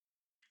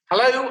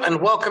Hello and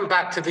welcome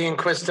back to the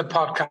Inquisitor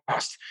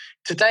podcast.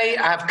 Today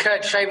I have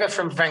Kurt Shaver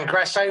from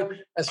Vengresso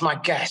as my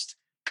guest.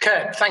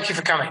 Kurt, thank you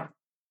for coming.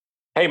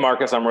 Hey,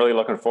 Marcus, I'm really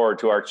looking forward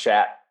to our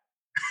chat.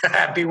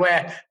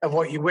 Beware of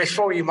what you wish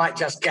for, you might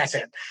just get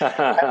it.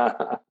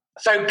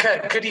 So,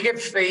 Kurt, could you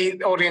give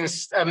the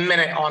audience a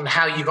minute on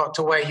how you got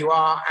to where you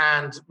are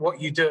and what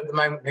you do at the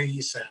moment, who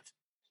you serve?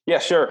 Yeah,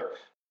 sure.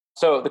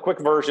 So the quick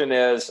version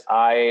is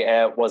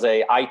I was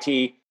a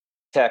IT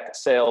tech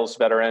sales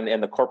veteran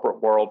in the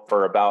corporate world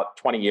for about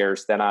 20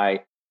 years. Then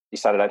I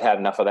decided I'd had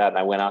enough of that, and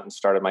I went out and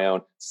started my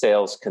own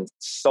sales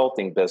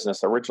consulting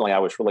business. Originally, I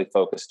was really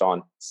focused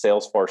on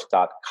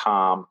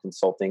Salesforce.com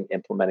consulting,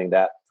 implementing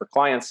that for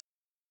clients.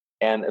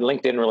 And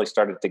LinkedIn really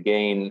started to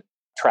gain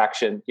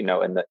traction, in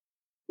the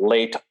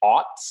late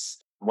aughts.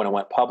 When I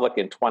went public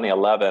in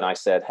 2011, I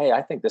said, hey,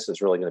 I think this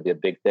is really going to be a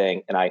big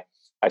thing. And I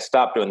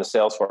stopped doing the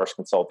Salesforce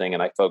consulting,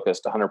 and I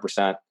focused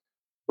 100%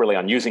 really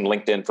on using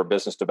LinkedIn for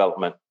business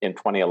development in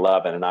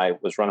 2011. And I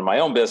was running my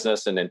own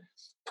business. And in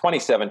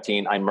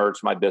 2017, I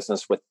merged my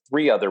business with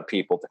three other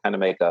people to kind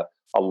of make a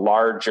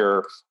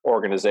larger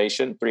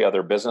organization, three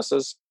other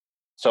businesses.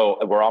 So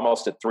we're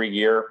almost at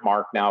 3-year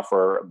mark now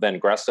for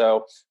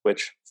Vengresso,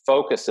 which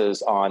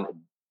focuses on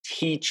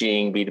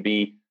teaching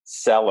B2B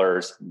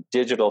sellers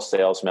digital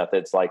sales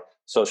methods like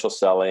social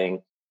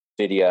selling,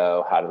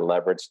 video, how to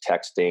leverage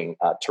texting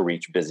to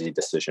reach busy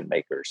decision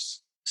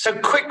makers. So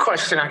quick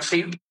question,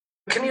 actually.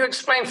 Can you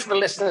explain for the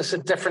listeners the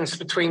difference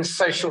between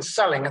social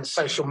selling and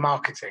social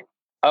marketing?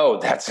 Oh,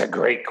 that's a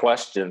great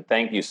question.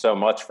 Thank you so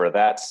much for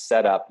that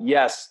setup.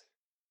 Yes.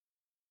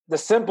 The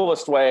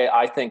simplest way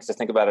I think to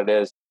think about it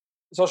is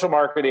social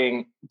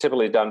marketing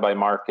typically done by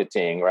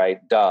marketing,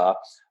 right? Duh.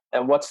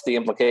 And what's the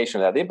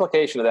implication of that? The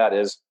implication of that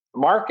is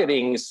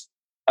marketing's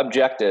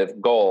objective,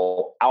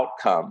 goal,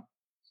 outcome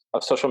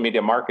of social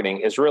media marketing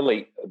is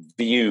really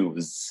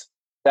views.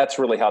 That's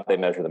really how they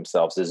measure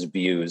themselves, is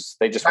views.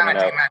 They just want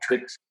to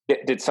know,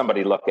 did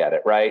somebody look at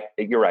it, right?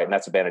 You're right, and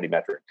that's a vanity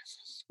metric.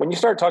 When you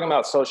start talking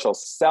about social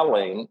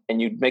selling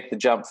and you make the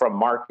jump from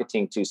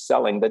marketing to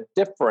selling, the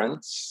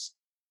difference,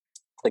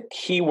 the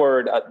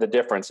keyword, the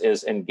difference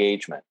is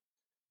engagement.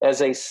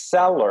 As a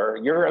seller,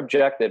 your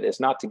objective is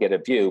not to get a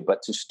view,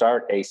 but to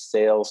start a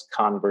sales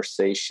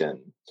conversation.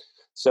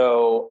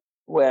 So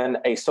when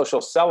a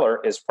social seller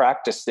is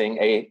practicing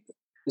a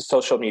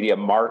social media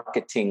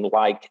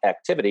marketing-like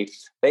activity,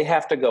 they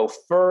have to go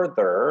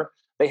further.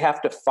 They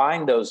have to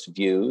find those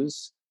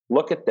views,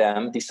 look at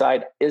them,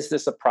 decide, is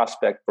this a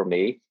prospect for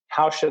me?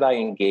 How should I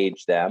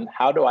engage them?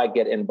 How do I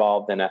get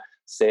involved in a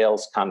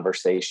sales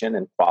conversation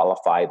and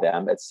qualify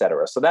them, et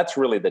cetera? So that's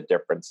really the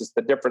difference. It's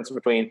the difference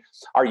between,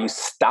 are you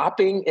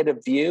stopping at a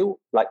view,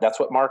 like that's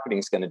what marketing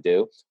is going to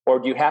do, or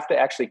do you have to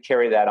actually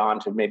carry that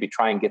on to maybe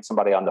try and get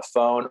somebody on the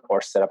phone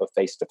or set up a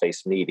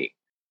face-to-face meeting?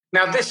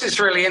 Now, this is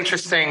really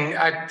interesting.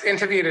 I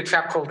interviewed a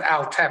chap called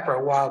Al Tepper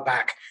a while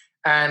back,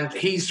 and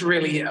he's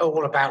really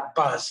all about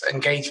buzz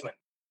engagement.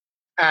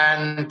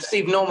 And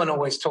Steve Norman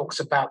always talks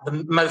about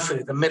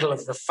mostly the middle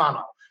of the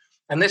funnel.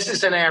 And this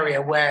is an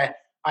area where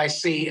I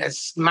see a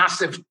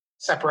massive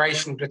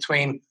separation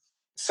between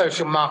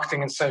social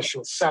marketing and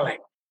social selling,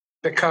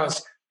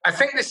 because I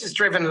think this is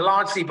driven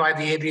largely by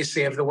the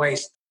idiocy of the way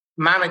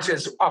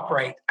managers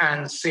operate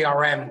and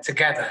CRM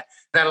together.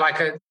 They're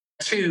like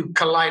two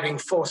colliding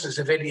forces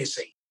of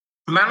idiocy.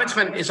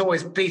 Management is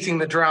always beating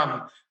the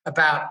drum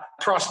about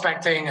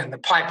prospecting and the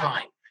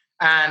pipeline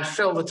and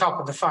fill the top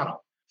of the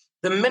funnel.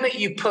 The minute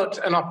you put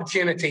an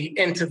opportunity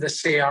into the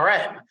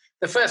CRM,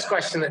 the first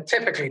question that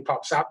typically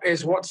pops up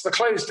is, what's the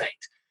close date?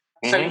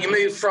 So you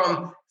move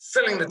from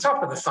filling the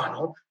top of the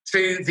funnel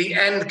to the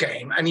end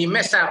game, and you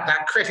miss out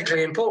that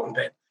critically important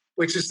bit,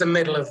 which is the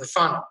middle of the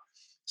funnel.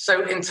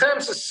 So in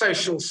terms of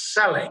social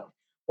selling,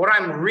 what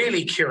I'm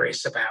really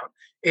curious about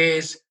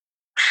is,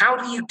 how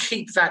do you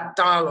keep that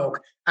dialogue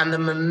and the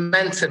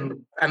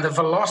momentum and the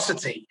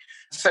velocity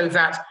so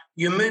that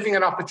you're moving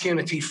an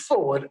opportunity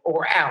forward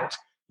or out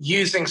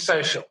using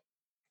social?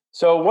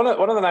 So one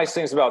of the nice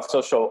things about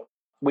social,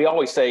 we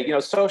always say,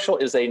 social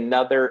is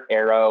another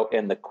arrow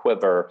in the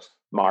quiver,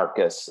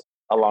 Marcus,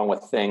 along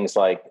with things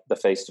like the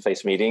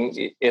face-to-face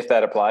meeting. If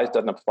that applies,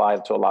 doesn't apply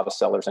to a lot of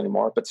sellers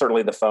anymore, but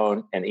certainly the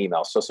phone and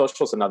email. So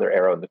social is another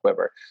arrow in the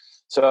quiver.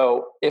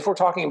 So if we're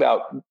talking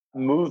about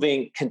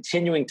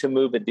continuing to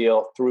move a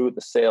deal through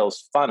the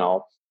sales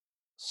funnel,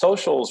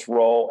 social's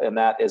role in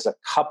that is a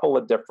couple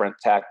of different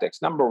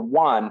tactics. Number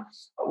one,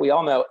 we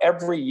all know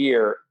every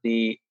year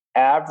the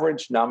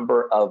average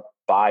number of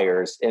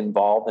buyers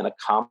involved in a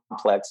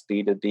complex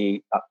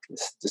B2B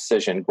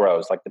decision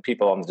grows, like the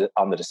people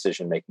on the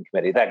decision-making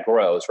committee. That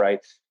grows, right?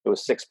 It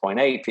was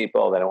 6.8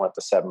 people, then it went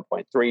to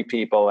 7.3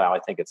 people. Now I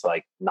think it's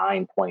like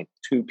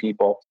 9.2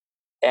 people.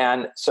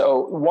 And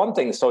so one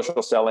thing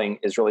social selling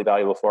is really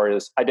valuable for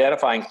is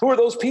identifying who are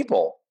those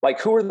people, like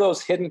who are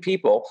those hidden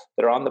people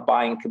that are on the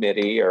buying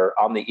committee or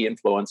on the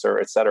influencer,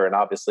 et cetera. And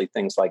obviously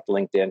things like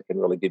LinkedIn can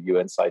really give you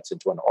insights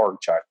into an org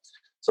chart.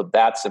 So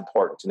that's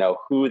important to know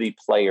who the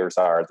players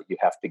are that you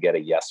have to get a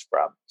yes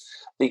from.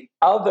 The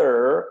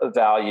other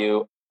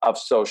value of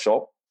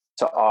social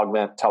to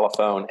augment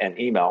telephone and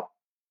email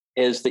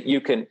is that you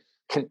can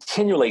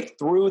continually,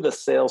 through the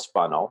sales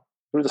funnel,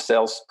 through the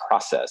sales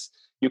process,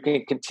 you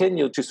can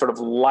continue to sort of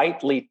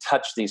lightly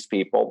touch these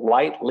people,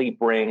 lightly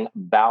bring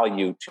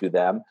value to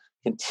them,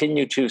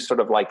 continue to sort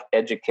of like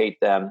educate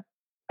them,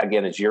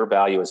 again, as your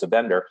value as a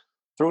vendor,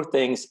 through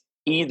things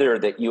either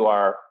that you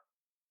are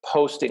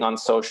posting on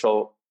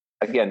social.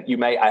 Again,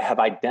 I have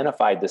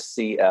identified the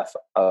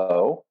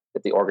CFO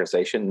at the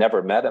organization,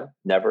 never met him,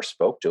 never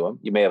spoke to him.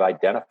 You may have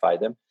identified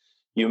them.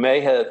 You may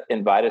have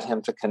invited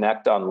him to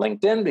connect on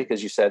LinkedIn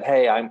because you said,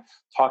 hey, I'm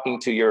talking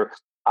to your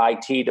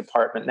IT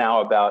department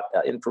now about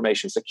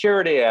information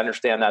security. I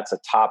understand that's a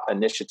top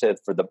initiative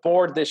for the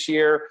board this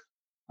year.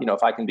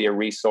 If I can be a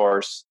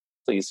resource,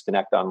 please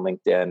connect on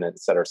LinkedIn, et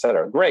cetera, et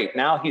cetera. Great.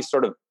 Now he's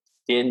sort of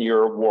in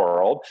your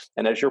world.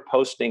 And as you're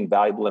posting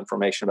valuable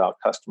information about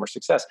customer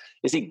success,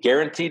 is he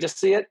guaranteed to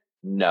see it?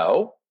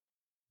 No.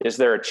 Is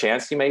there a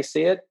chance he may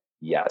see it?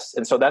 Yes.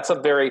 And so that's a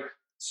very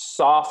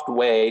soft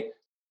way.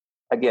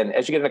 Again,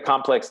 as you get in a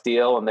complex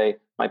deal, and they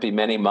might be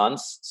many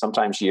months,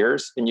 sometimes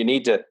years, and you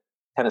need to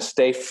kind of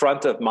stay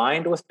front of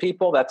mind with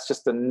people, that's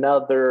just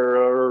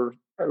another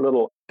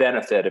little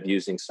benefit of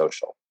using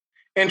social.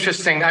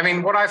 Interesting. I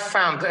mean, what I've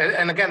found,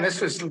 and again,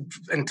 this was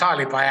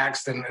entirely by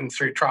accident and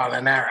through trial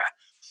and error,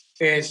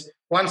 is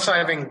once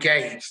I've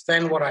engaged,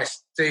 then what I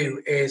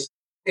do is,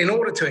 in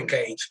order to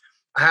engage,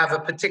 I have a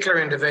particular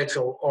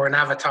individual or an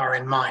avatar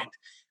in mind,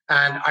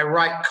 and I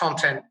write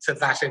content to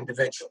that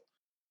individual.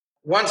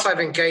 Once I've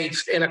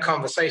engaged in a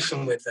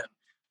conversation with them,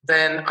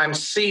 then I'm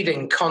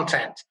seeding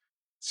content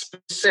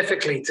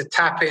specifically to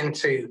tap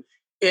into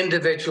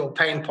individual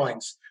pain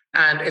points.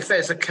 And if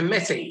there's a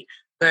committee,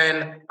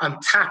 then I'm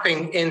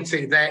tapping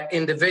into their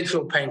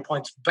individual pain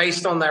points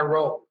based on their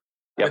role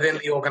within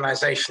the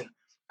organization.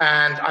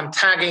 And I'm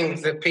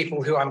tagging the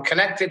people who I'm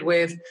connected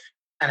with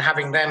and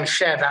having them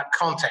share that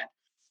content.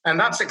 And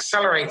that's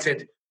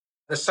accelerated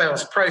the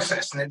sales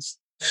process, and it's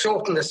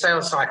shortened the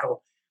sales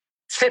cycle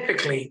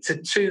typically to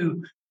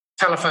 2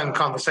 telephone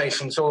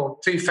conversations or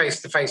 2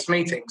 face-to-face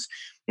meetings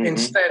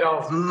instead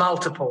of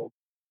multiple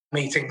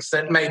meetings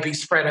that may be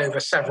spread over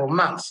several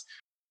months.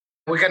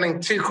 We're getting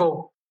 2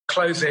 call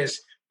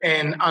closes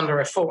in under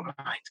a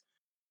fortnight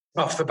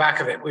off the back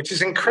of it, which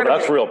is incredible. Well,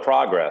 that's real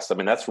progress. I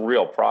mean, that's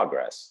real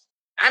progress.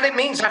 And it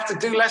means I have to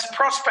do less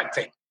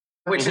prospecting,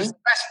 which is the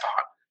best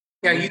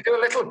part. You do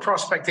a little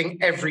prospecting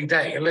every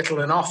day, a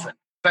little and often.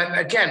 But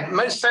again,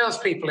 most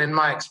salespeople, in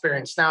my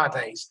experience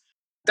nowadays,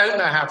 don't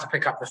know how to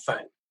pick up the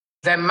phone.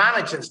 Their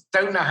managers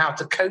don't know how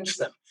to coach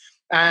them.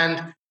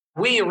 And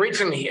we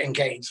originally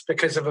engaged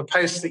because of a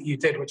post that you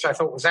did, which I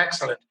thought was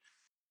excellent,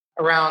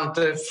 around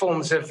the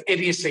forms of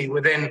idiocy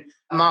within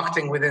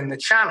marketing within the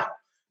channel,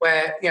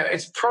 where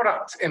it's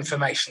product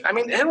information. I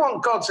mean, who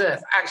on God's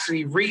earth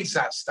actually reads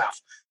that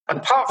stuff,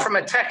 apart from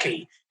a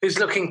techie who's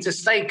looking to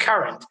stay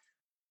current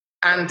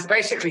and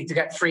basically to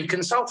get free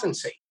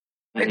consultancy?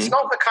 It's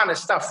not the kind of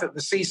stuff that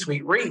the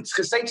C-suite reads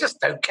because they just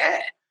don't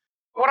care.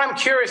 What I'm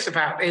curious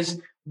about is,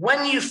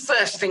 when you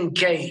first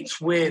engage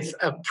with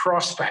a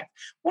prospect,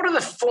 what are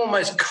the 4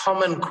 most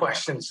common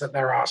questions that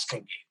they're asking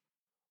you?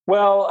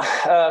 Well,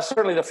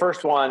 certainly the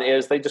first one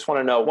is they just want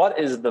to know, what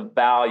is the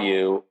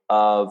value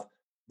of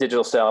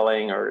digital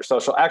selling or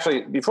social?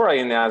 Actually, before I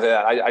end that,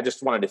 I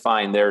just want to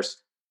define,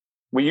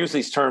 we use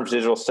these terms,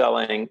 digital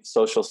selling,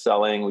 social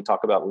selling. We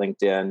talk about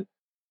LinkedIn.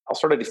 I'll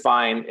sort of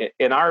define,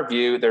 in our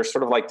view, there's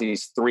sort of like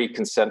these 3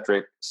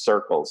 concentric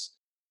circles.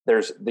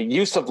 There's the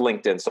use of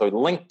LinkedIn. So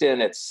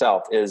LinkedIn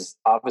itself is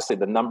obviously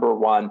the number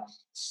one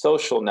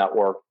social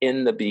network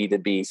in the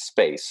B2B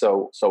space.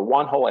 So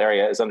one whole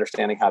area is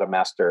understanding how to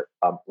master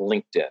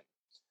LinkedIn.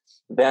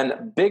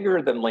 Then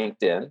bigger than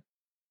LinkedIn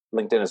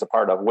is a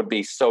part of, would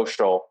be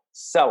social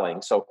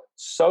selling. So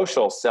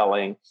social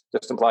selling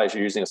just implies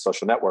you're using a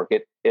social network.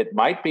 It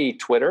might be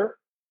Twitter.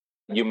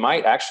 You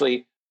might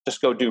actually just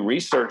go do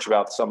research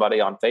about somebody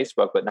on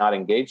Facebook, but not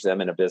engage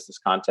them in a business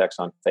context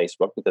on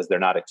Facebook because they're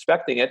not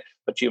expecting it.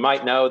 But you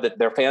might know that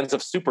they're fans of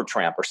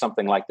Supertramp or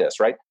something like this,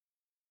 right?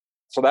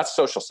 So that's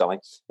social selling.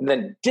 And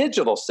then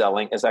digital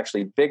selling is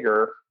actually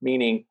bigger,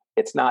 meaning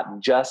it's not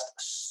just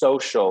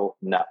social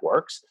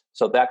networks.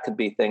 So that could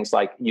be things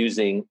like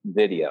using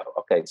video.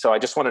 Okay, so I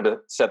just wanted to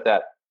set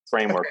that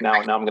framework. Now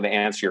I'm going to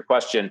answer your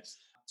question.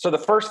 So the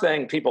first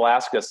thing people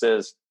ask us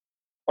is,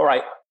 all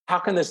right, how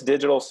can this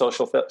digital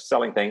social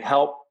selling thing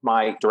help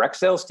my direct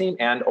sales team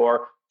and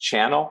or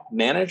channel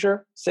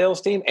manager sales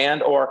team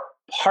and or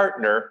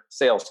partner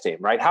sales team,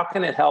 right? How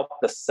can it help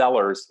the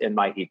sellers in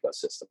my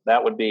ecosystem?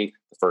 That would be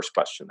the first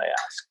question they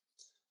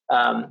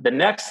ask. The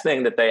next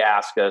thing that they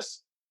ask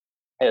us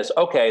is,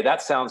 okay,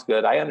 that sounds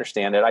good. I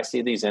understand it. I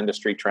see these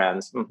industry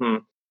trends.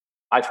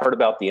 I've heard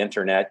about the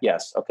internet.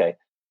 Yes. Okay.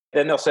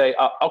 Then they'll say,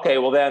 okay,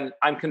 well then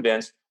I'm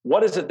convinced.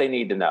 What is it they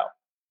need to know?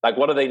 Like,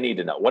 what do they need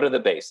to know? What are the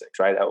basics,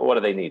 right? What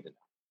do they need to know?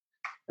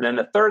 And then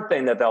the third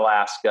thing that they'll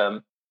ask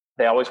them,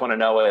 they always want to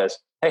know is,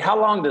 hey,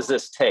 how long does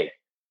this take?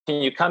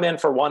 Can you come in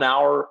for 1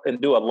 hour and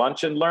do a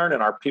lunch and learn,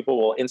 and our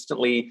people will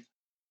instantly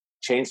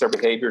change their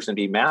behaviors and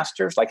be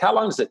masters? Like, how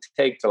long does it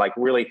take to like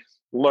really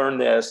learn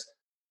this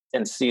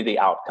and see the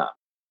outcome.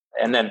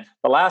 And then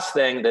the last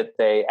thing that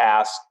they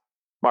ask,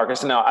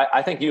 Marcus, now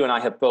I think you and I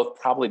have both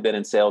probably been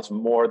in sales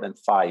more than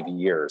 5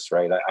 years,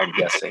 right? I'm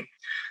guessing.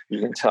 You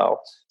can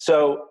tell.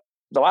 So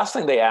the last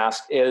thing they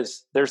ask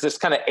is, there's this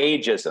kind of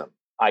ageism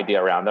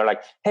idea around. They're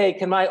like, hey,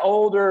 can my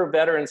older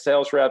veteran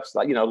sales reps,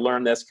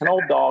 learn this? Can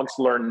old dogs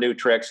learn new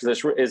tricks?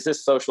 Is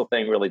this social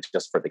thing really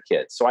just for the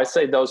kids? So I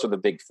say those are the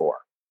big four.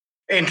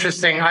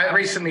 Interesting. I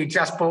recently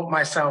just bought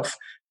myself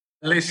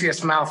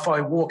Lucius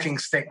Malfoy walking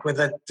stick with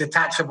a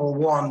detachable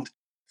wand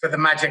for the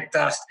magic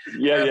dust.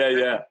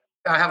 Yeah.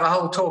 I have a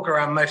whole talk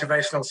around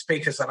motivational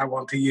speakers that I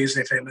want to use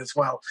it in as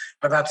well,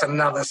 but that's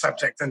another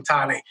subject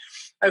entirely.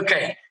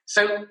 Okay,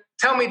 so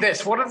tell me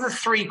this. What are the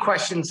 3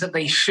 questions that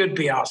they should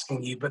be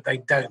asking you, but they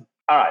don't?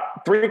 All right,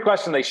 3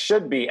 questions they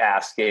should be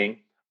asking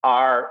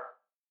are,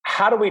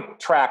 how do we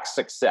track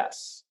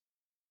success?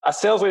 A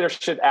sales leader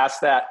should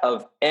ask that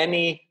of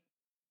any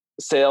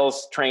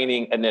sales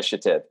training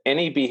initiative,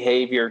 any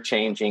behavior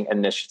changing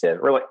initiative,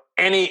 really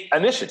any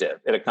initiative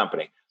in a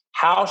company.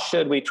 How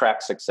should we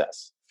track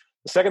success?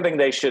 The second thing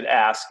they should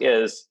ask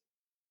is,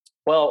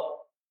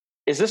 well,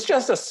 is this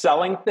just a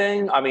selling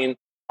thing? I mean,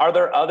 are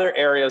there other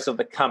areas of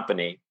the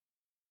company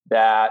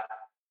that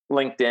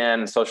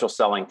LinkedIn social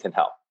selling can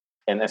help?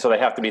 And so they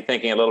have to be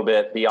thinking a little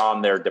bit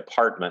beyond their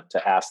department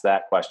to ask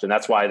that question.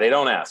 That's why they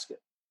don't ask it.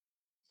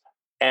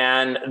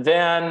 And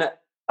then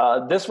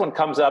this one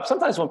comes up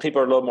sometimes when people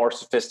are a little more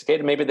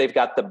sophisticated. Maybe they've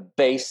got the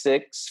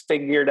basics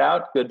figured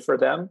out. Good for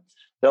them.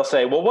 They'll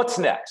say, well, what's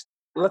next?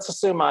 Let's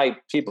assume my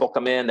people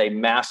come in, they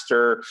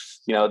master,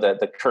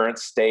 the current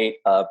state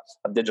of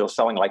digital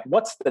selling. Like,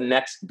 what's the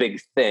next big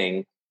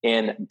thing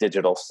in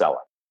digital selling?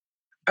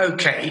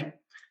 Okay.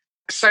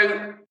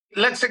 So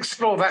let's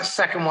explore that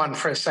second one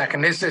for a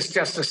second. Is this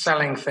just a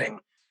selling thing?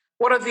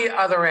 What are the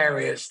other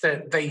areas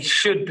that they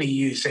should be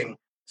using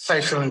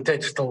social and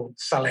digital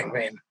selling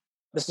in?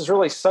 This is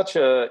really such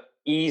a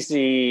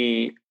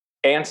easy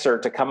answer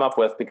to come up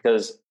with,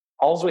 because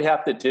all we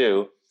have to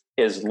do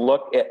is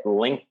look at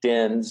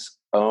LinkedIn's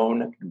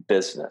own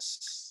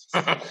business.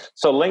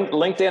 So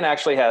LinkedIn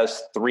actually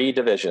has 3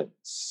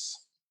 divisions.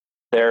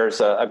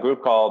 There's a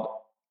group called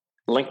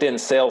LinkedIn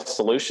Sales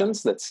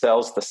Solutions that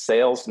sells the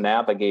Sales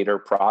Navigator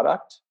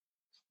product.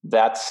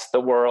 That's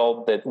the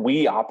world that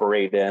we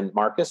operate in,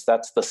 Marcus.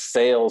 That's the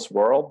sales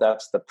world.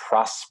 That's the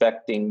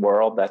prospecting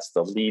world. That's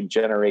the lead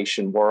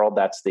generation world.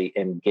 That's the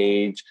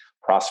engage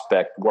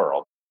prospect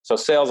world. So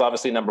sales,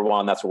 obviously, number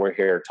 1, that's what we're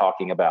here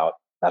talking about.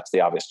 That's the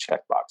obvious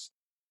checkbox.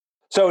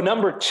 So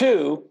number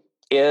 2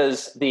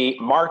 is the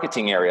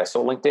marketing area.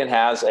 So LinkedIn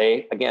has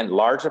again,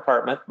 large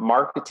department,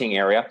 marketing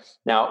area.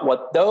 Now,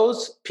 what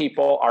those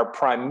people are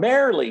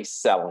primarily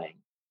selling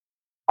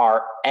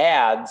are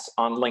ads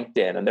on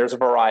LinkedIn. And there's a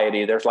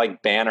variety. There's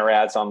like banner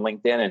ads on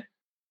LinkedIn. And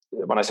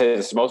when I say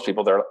this to most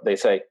people, they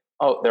say,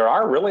 oh, there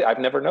are really? I've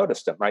never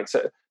noticed them, right?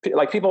 So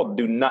like, people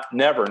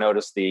never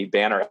notice the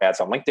banner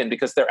ads on LinkedIn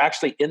because they're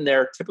actually in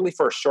there typically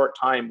for a short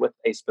time with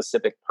a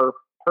specific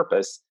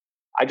purpose.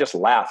 I just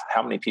laugh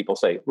how many people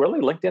say,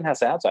 really, LinkedIn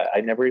has ads? I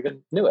never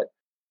even knew it.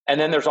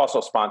 And then there's also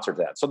sponsored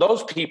ads. So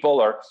those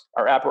people are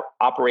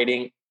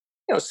operating,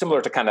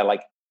 similar to kind of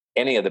like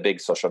any of the big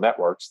social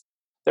networks.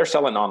 They're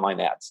selling online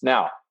ads.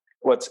 Now,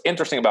 what's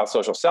interesting about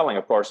social selling,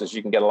 of course, is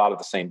you can get a lot of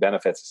the same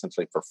benefits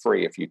essentially for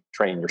free if you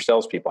train your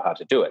salespeople how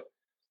to do it.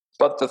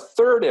 But the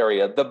third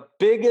area, the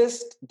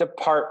biggest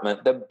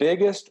department, the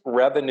biggest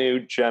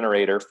revenue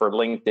generator for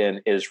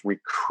LinkedIn is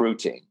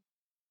recruiting.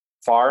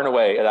 Far and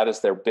away, that is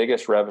their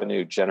biggest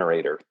revenue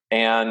generator.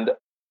 And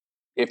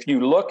if you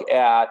look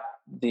at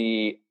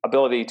the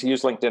ability to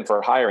use LinkedIn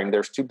for hiring,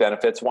 there's 2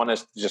 benefits. One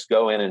is to just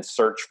go in and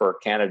search for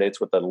candidates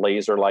with a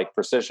laser-like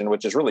precision,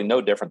 which is really no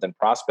different than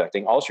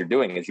prospecting. All you're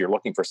doing is you're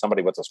looking for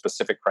somebody with a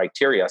specific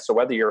criteria. So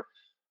whether you're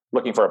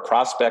looking for a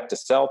prospect to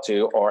sell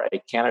to or a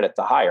candidate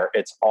to hire,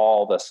 it's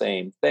all the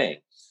same thing.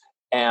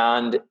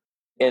 And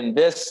in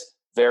this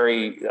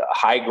very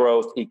high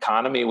growth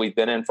economy we've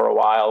been in for a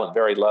while and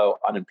very low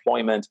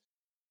unemployment,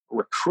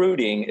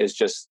 recruiting is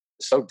just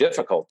so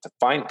difficult to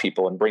find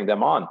people and bring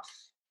them on.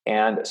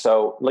 And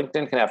so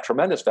LinkedIn can have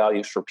tremendous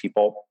values for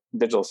people,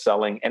 digital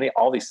selling,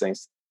 all these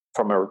things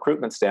from a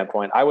recruitment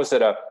standpoint. I was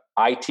at a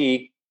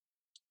IT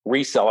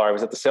reseller. I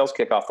was at the sales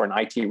kickoff for an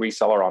IT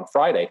reseller on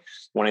Friday.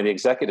 One of the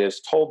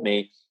executives told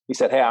me, he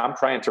said, hey, I'm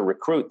trying to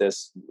recruit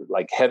this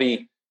like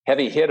heavy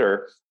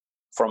hitter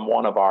from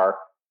one of our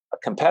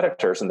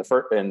competitors.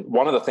 And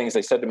one of the things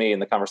they said to me in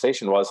the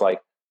conversation was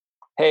like,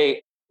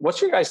 hey, what's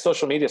your guys'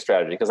 social media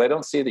strategy? Because I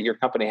don't see that your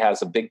company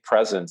has a big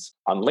presence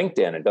on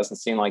LinkedIn. It doesn't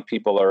seem like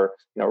people are,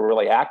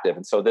 really active.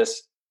 And so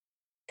this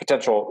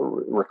potential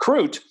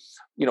recruit,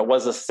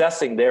 was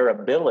assessing their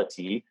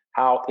ability,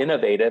 how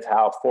innovative,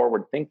 how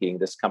forward-thinking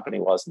this company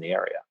was in the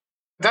area.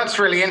 That's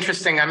really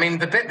interesting. I mean,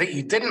 the bit that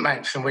you didn't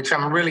mention, which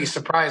I'm really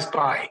surprised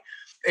by,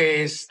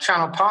 is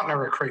channel partner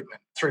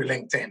recruitment through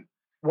LinkedIn.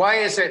 Why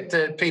is it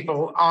that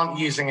people aren't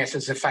using it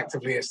as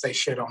effectively as they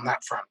should on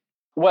that front?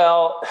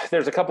 Well,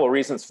 there's a couple of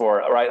reasons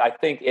for it, right? I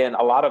think in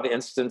a lot of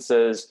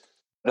instances,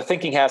 the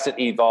thinking hasn't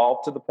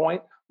evolved to the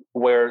point.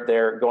 where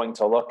they're going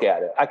to look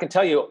at it. I can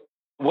tell you,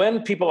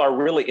 when people are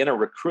really in a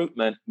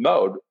recruitment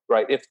mode,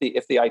 right? If the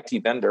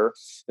IT vendor,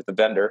 if the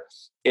vendor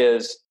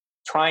is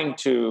trying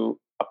to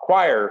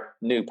acquire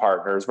new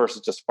partners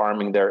versus just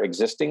farming their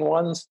existing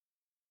ones,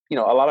 a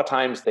lot of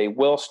times they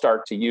will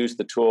start to use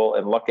the tool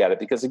and look at it,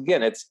 because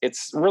again, it's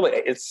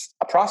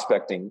a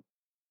prospecting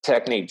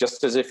technique,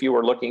 just as if you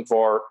were looking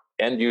for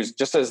end use,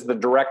 just as the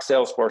direct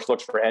sales force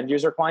looks for end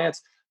user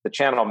clients, the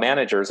channel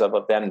managers of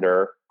a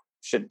vendor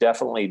should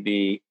definitely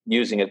be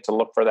using it to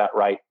look for that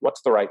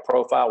what's the right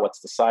profile, what's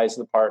the size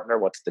of the partner,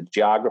 what's the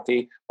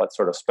geography, what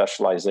sort of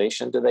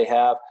specialization do they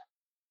have.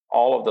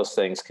 All of those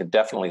things can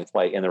definitely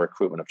play in the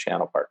recruitment of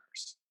channel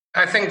partners.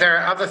 I think there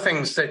are other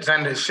things that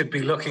vendors should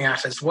be looking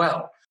at as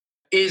well.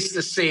 Is the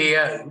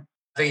CEO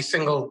the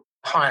single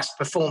highest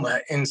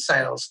performer in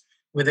sales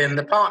within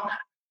the partner?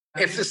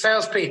 If the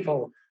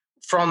salespeople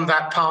from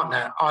that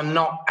partner are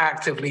not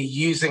actively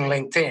using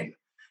LinkedIn,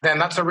 then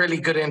that's a really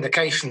good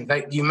indication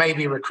that you may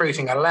be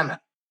recruiting a lemon.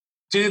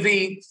 Do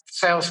the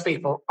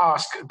salespeople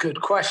ask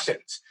good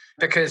questions?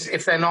 Because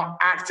if they're not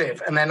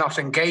active and they're not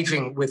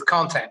engaging with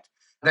content,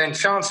 then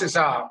chances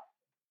are,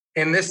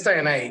 in this day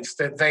and age,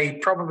 that they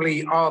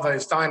probably are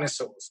those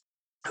dinosaurs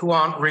who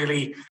aren't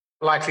really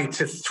likely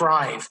to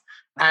thrive.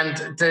 And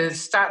the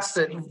stats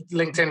that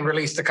LinkedIn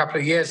released a couple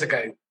of years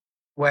ago,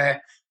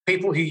 where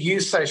people who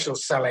use social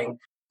selling,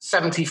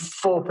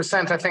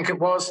 74%, I think it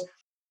was,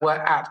 were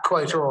at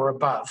quota or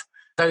above.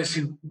 Those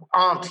who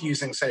aren't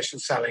using social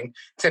selling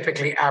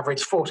typically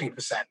average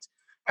 40%.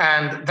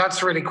 And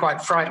that's really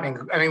quite frightening.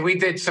 I mean, we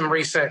did some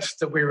research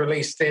that we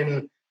released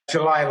in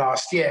July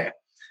last year,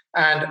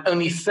 and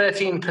only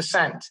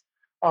 13%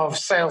 of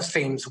sales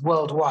teams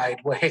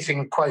worldwide were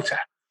hitting quota.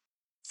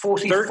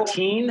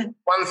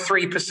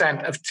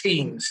 13% of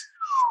teams,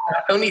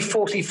 only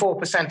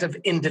 44% of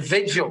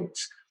individual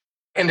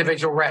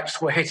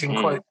reps were hitting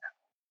quota.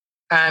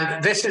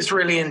 And this is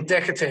really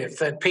indicative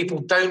that people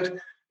don't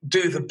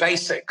do the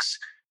basics.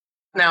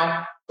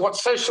 Now, what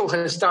social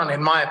has done,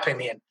 in my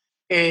opinion,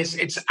 is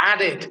it's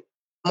added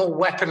more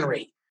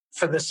weaponry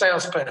for the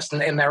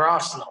salesperson in their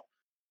arsenal.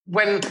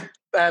 When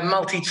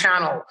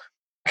multi-channel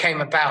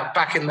came about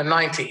back in the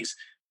 90s,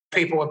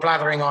 people were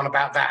blathering on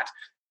about that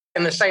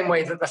in the same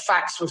way that the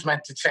fax was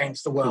meant to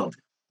change the world,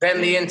 then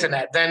the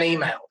internet, then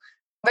email.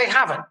 They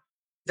haven't.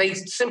 They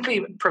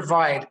simply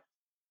provide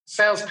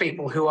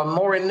salespeople who are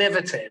more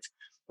innovative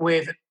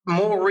with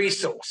more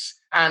resource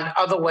and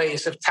other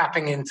ways of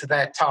tapping into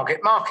their target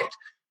market.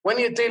 When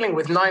you're dealing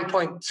with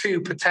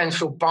 9.2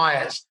 potential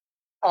buyers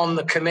on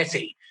the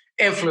committee,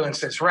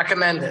 influencers,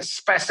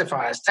 recommenders,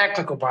 specifiers,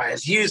 technical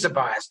buyers, user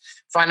buyers,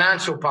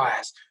 financial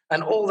buyers,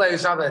 and all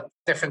those other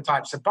different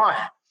types of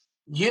buyer,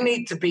 you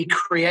need to be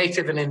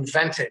creative and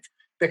inventive,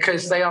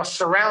 because they are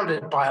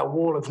surrounded by a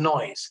wall of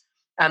noise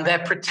and they're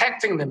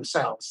protecting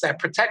themselves. They're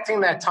protecting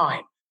their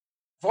time.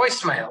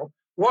 Voicemail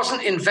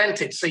wasn't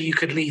invented so you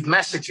could leave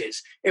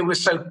messages. It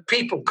was so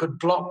people could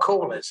block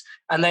callers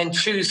and then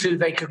choose who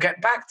they could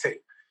get back to.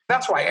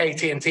 That's why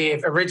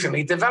AT&T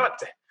originally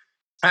developed it.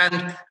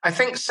 And I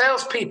think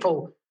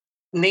salespeople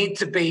need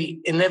to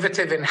be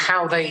innovative in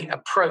how they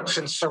approach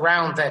and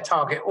surround their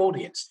target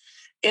audience.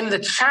 In the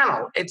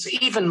channel, it's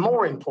even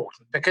more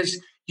important because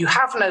you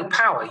have no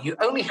power. You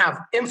only have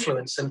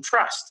influence and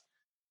trust.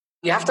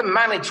 You have to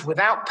manage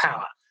without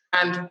power.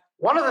 And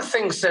one of the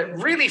things that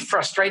really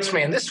frustrates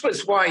me, and this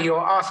was why your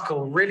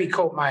article really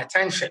caught my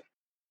attention,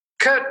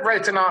 Kurt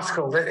wrote an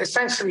article that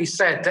essentially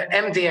said that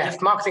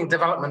MDF, Marketing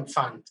Development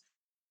Fund,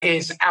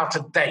 is out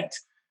of date.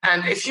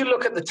 And if you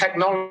look at the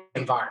technology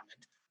environment,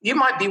 you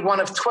might be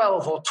one of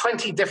 12 or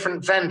 20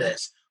 different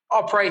vendors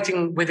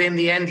operating within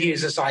the end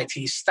user's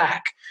IT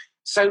stack.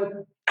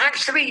 So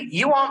actually,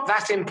 you aren't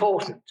that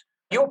important.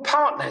 Your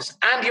partners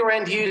and your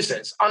end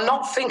users are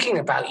not thinking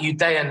about you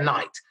day and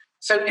night.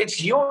 So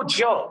it's your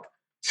job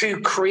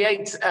to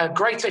create a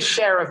greater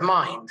share of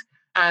mind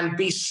and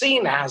be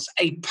seen as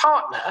a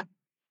partner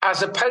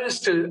as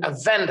opposed to a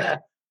vendor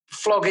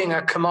flogging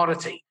a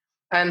commodity.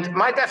 And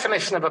my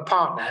definition of a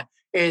partner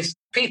is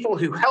people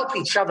who help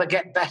each other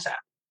get better.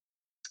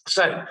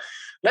 So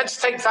let's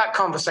take that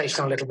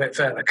conversation a little bit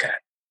further, Kurt.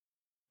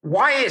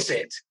 Why is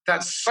it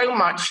that so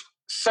much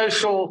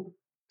social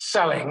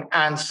selling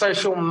and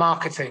social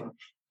marketing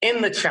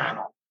in the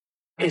channel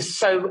is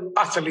so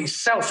utterly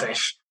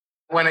selfish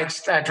when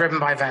it's driven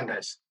by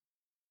vendors?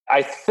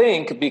 I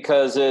think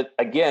because it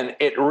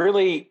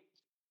really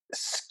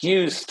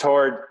skews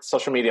toward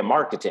social media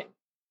marketing,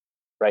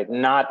 right?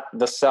 Not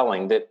the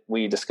selling that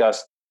we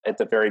discussed at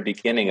the very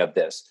beginning of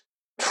this.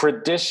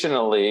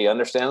 Traditionally,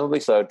 understandably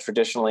so,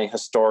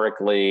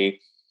 historically,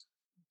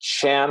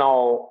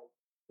 channel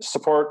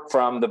support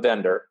from the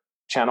vendor,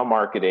 channel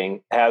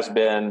marketing has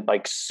been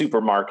like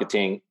super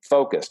marketing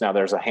focused. Now,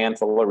 there's a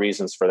handful of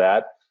reasons for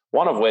that.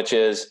 One of which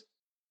is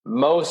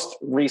most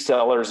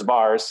resellers,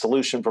 VARs,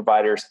 solution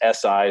providers,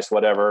 SIs,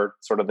 whatever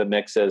sort of the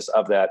mix is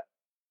of that,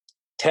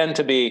 tend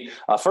to be,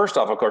 first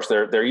off, of course,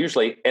 they're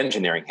usually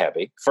engineering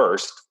heavy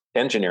first.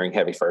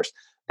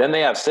 Then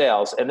they have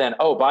sales. And then,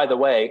 oh, by the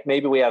way,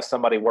 maybe we have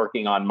somebody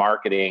working on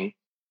marketing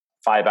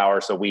 5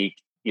 hours a week,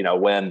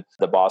 when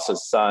the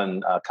boss's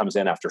son comes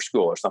in after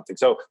school or something.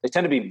 So they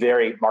tend to be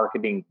very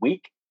marketing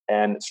weak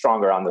and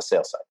stronger on the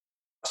sales side.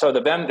 So the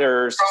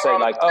vendors say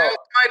like, oh,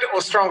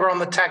 or stronger on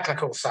the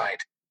technical side.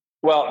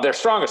 Well, they're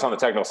strongest on the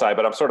technical side,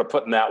 but I'm sort of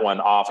putting that one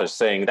off as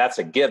saying that's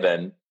a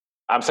given.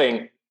 I'm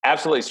saying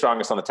absolutely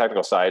strongest on the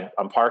technical side.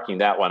 I'm parking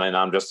that one and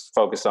I'm just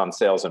focused on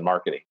sales and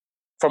marketing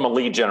from a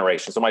lead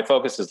generation. So my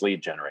focus is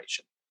lead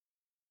generation.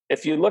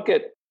 If you look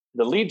at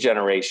the lead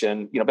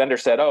generation,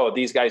 vendors said, oh,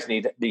 these guys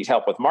need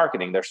help with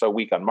marketing. They're so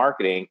weak on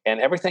marketing. And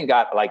everything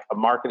got like a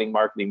marketing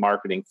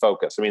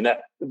focus. I mean,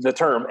 that the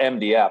term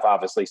MDF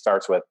obviously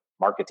starts with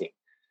marketing.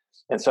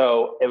 And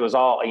so it was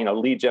all,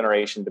 lead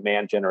generation,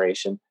 demand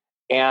generation.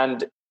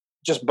 And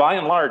just by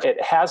and large,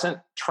 it hasn't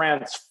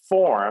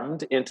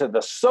transformed into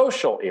the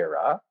social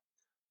era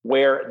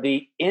where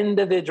the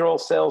individual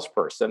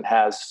salesperson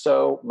has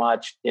so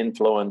much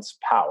influence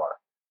power.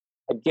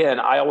 Again,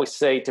 I always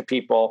say to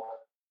people,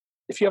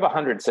 if you have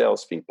 100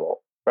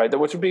 salespeople, right,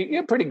 which would be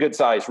a pretty good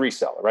size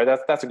reseller, right?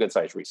 That's a good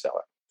size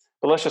reseller.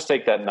 But let's just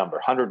take that number,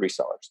 100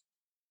 resellers.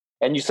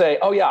 And you say,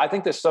 oh yeah, I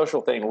think this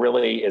social thing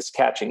really is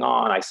catching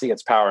on. I see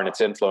its power and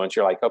its influence.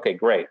 You're like, okay,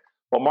 great.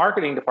 Well,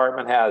 marketing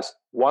department has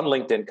one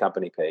LinkedIn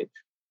company page,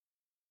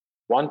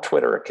 one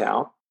Twitter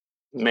account,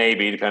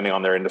 maybe depending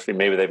on their industry,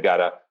 maybe they've got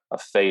a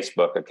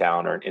Facebook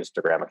account or an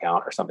Instagram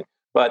account or something.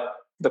 But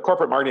the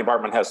corporate marketing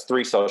department has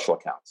 3 social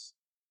accounts.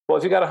 Well,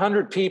 if you got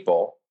 100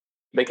 people,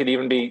 they could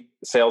even be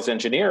sales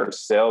engineers,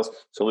 sales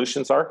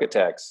solutions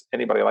architects,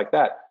 anybody like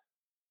that.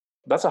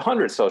 That's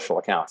 100 social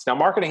accounts. Now,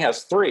 marketing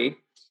has 3,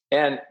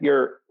 and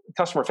your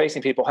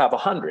customer-facing people have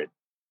 100.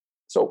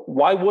 So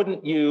why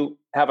wouldn't you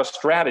have a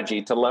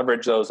strategy to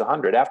leverage those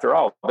 100? After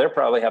all, they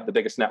probably have the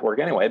biggest network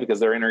anyway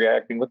because they're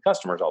interacting with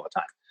customers all the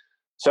time.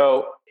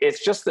 So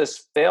it's just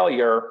this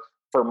failure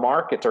for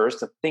marketers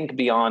to think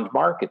beyond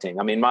marketing.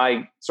 I mean,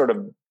 my sort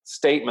of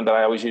statement that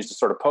I always use to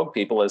sort of poke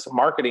people is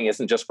marketing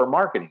isn't just for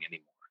marketing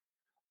anymore.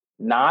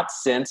 Not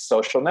since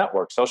social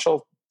networks.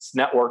 Social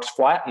networks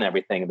flatten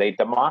everything. They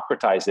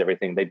democratize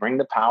everything. They bring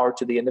the power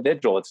to the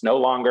individual. It's no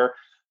longer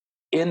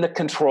in the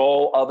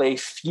control of a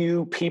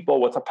few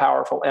people with a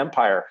powerful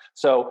empire.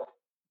 So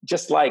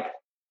just like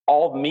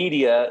all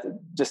media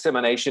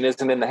dissemination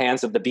isn't in the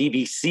hands of the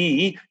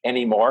BBC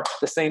anymore,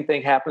 the same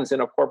thing happens in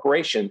a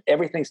corporation.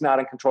 Everything's not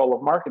in control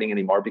of marketing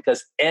anymore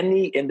because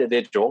any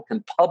individual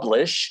can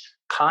publish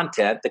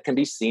content that can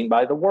be seen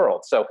by the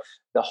world. So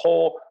the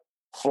whole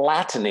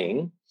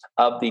flattening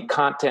of the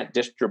content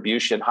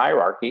distribution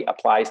hierarchy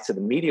applies to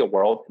the media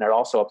world, and it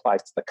also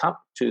applies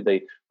to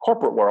the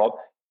corporate world.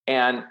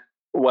 And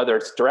whether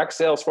it's direct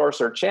sales force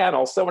or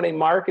channel, so many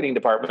marketing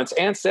departments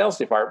and sales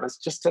departments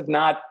just have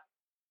not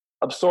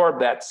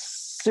absorbed that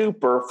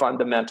super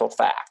fundamental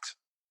fact.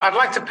 I'd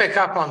like to pick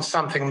up on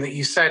something that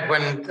you said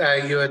when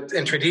you were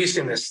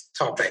introducing this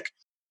topic.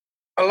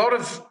 A lot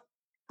of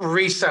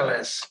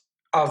resellers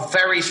are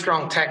very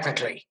strong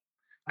technically,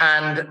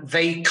 and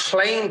they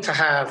claim to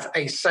have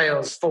a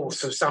sales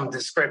force of some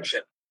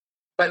description.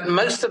 But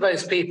most of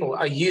those people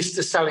are used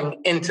to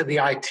selling into the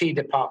IT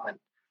department.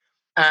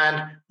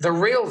 And the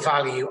real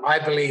value, I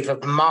believe,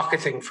 of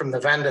marketing from the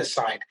vendor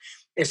side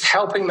is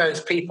helping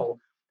those people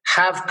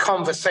have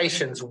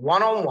conversations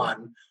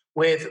one-on-one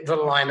with the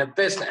line of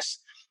business.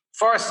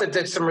 Forrester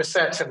did some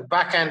research at the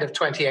back end of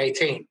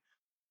 2018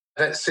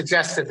 that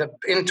suggested that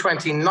in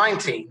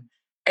 2019,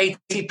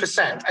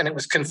 80%, and it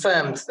was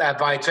confirmed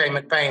by Jay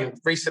McBain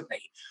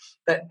recently,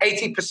 that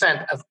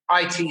 80% of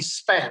IT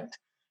spend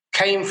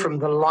came from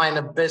the line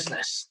of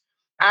business.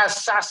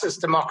 As SaaS has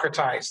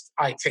democratized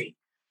IT,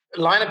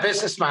 line of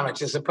business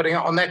managers are putting it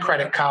on their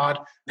credit card.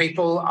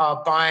 People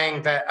are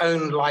buying their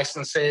own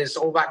licenses,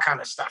 all that kind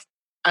of stuff.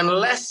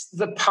 Unless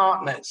the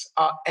partners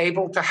are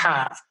able to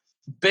have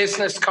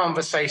business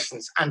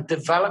conversations and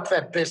develop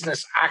their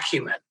business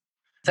acumen,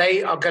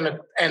 they are going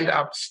to end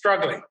up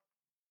struggling.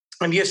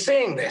 And you're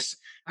seeing this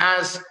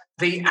as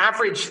the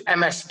average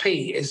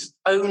MSP is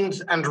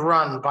owned and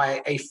run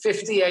by a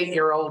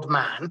 58-year-old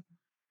man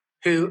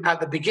who, at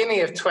the beginning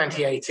of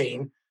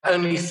 2018,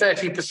 only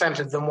 30%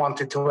 of them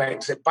wanted to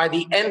exit. By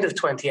the end of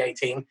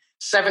 2018,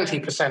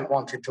 70%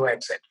 wanted to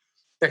exit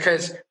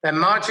because their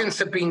margins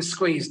have been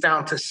squeezed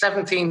down to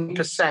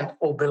 17%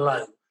 or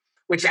below,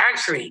 which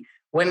actually,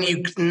 when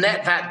you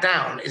net that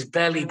down, is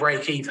barely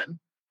break even.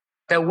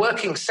 They're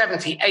working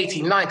 70,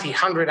 80, 90,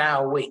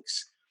 100-hour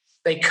weeks.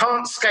 They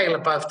can't scale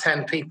above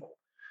 10 people.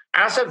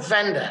 As a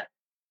vendor,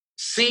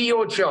 see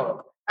your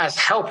job as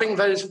helping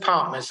those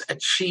partners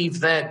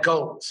achieve their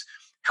goals,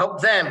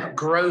 help them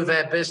grow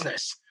their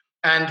business.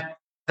 And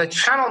the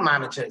channel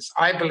managers,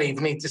 I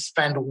believe, need to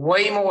spend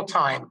way more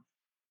time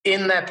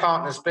in their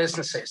partners'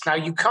 businesses. Now,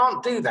 you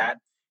can't do that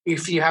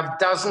if you have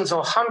dozens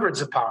or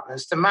hundreds of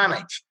partners to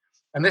manage.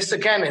 And this,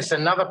 again, is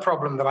another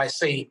problem that I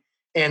see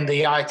in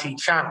the IT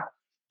channel,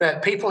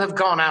 that people have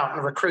gone out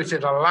and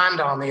recruited a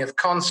land army of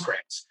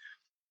conscripts.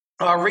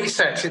 Our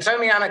research, it's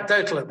only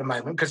anecdotal at the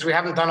moment because we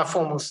haven't done a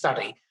formal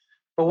study,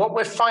 but what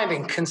we're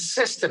finding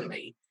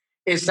consistently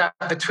is that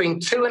between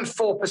 2 and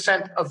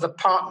 4% of the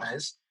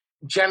partners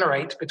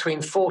generate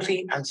between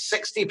 40 and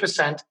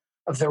 60%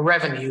 of the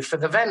revenue for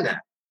the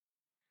vendor.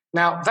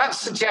 Now, that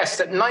suggests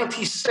that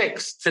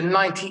 96 to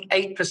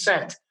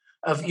 98%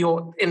 of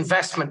your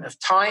investment of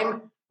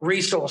time,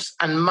 resource,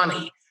 and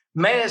money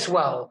may as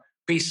well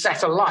be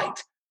set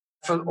alight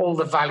for all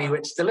the value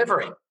it's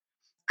delivering.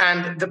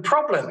 And the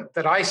problem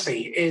that I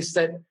see is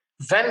that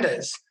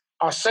vendors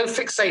are so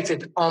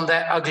fixated on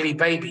their ugly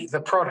baby,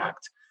 the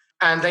product,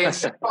 and they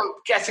insist on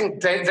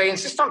they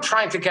insist on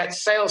trying to get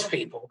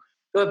salespeople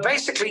who are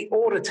basically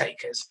order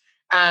takers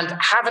and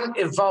haven't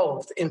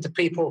evolved into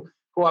people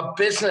who are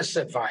business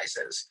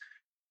advisors.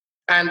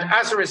 And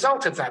as a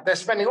result of that, they're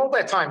spending all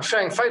their time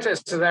showing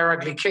photos of their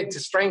ugly kid to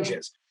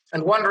strangers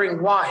and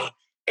wondering why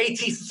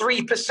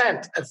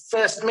 83% of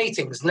first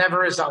meetings never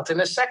result in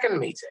a second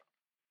meeting.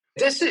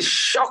 This is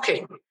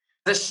shocking.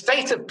 The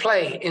state of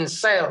play in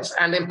sales,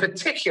 and in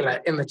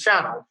particular in the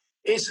channel,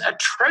 is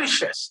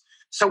atrocious.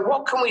 So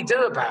what can we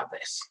do about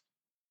this?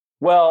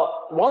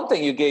 Well, one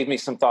thing you gave me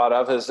some thought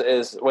of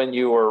is when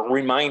you were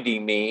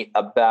reminding me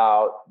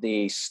about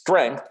the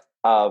strength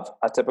of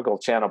a typical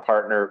channel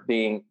partner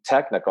being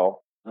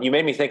technical. You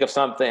made me think of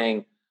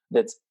something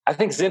that's, I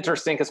think, is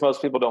interesting because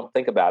most people don't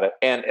think about it.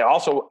 And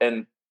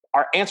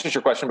our answers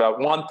your question about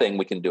one thing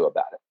we can do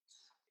about it.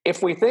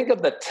 If we think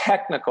of the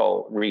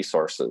technical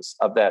resources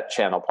of that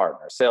channel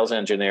partner, sales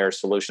engineers,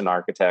 solution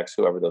architects,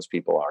 whoever those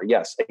people are,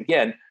 yes,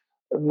 again,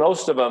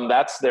 most of them,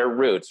 that's their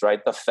roots,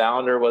 right? The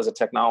founder was a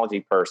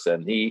technology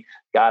person. He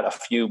got a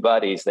few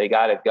buddies. They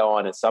got it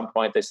going. At some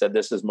point, they said,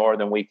 this is more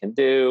than we can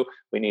do.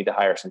 We need to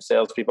hire some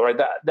salespeople, right?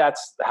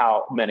 That's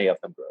how many of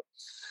them grew.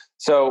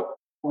 So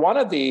one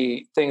of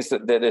the things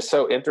that is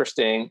so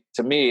interesting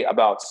to me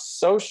about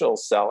social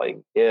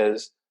selling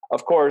is,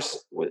 of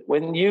course,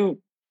 when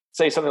you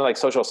say something like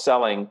social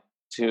selling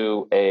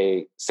to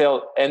a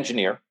sales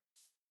engineer,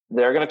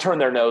 they're going to turn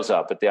their nose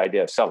up at the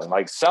idea of selling.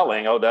 Like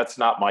selling, oh, that's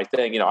not my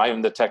thing. I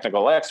am the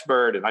technical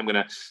expert, and I'm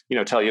going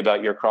to, tell you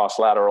about your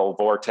cross-lateral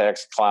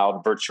vortex,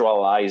 cloud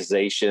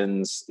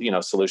virtualizations,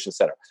 solution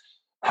center.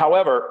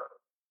 However,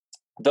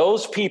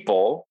 those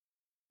people,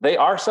 they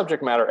are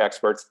subject matter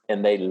experts,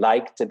 and they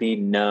like to be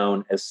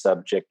known as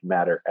subject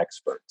matter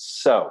experts.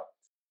 So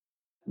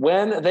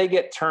when they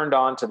get turned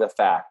on to the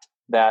fact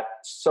that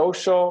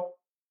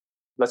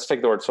let's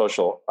take the word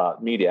social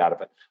media out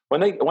of it. When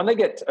they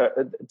get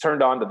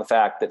turned on to the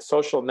fact that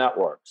social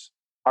networks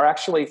are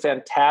actually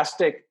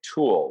fantastic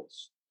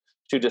tools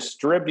to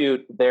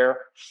distribute their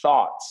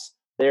thoughts,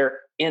 their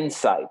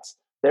insights,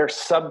 their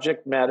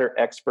subject matter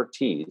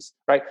expertise,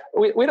 right?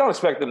 We don't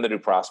expect them to do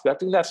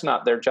prospecting. That's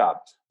not their job.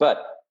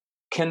 But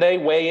can they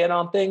weigh in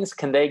on things?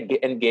 Can they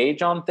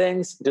engage on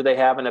things? Do they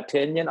have an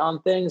opinion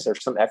on things or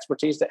some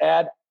expertise to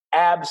add?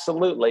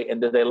 Absolutely. And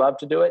do they love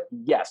to do it?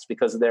 Yes,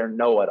 because they're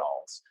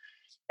know-it-alls.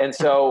 And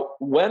so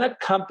when a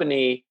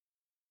company,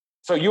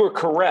 so you were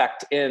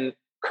correct in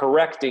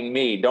correcting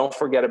me. Don't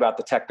forget about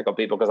the technical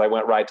people, because I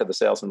went right to the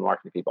sales and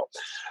marketing people.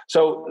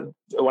 So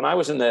when I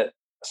was in the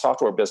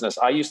software business,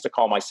 I used to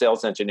call my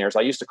sales engineers,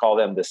 I used to call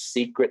them the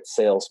secret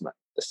salesman,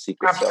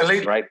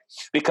 salesman, right?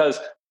 Because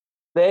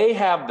they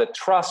have the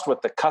trust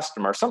with the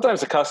customer.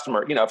 Sometimes the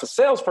customer, if a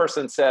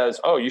salesperson says,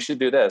 oh, you should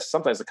do this,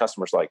 sometimes the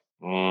customer's like,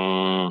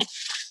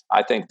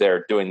 I think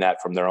they're doing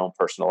that from their own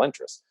personal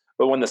interest.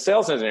 But when the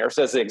sales engineer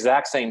says the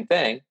exact same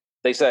thing,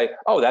 they say,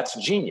 oh, that's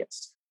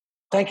genius.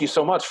 Thank you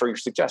so much for your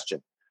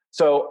suggestion.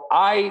 So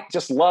I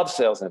just love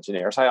sales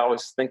engineers. I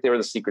always think they were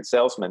the secret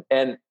salesman.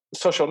 And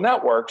social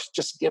networks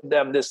just give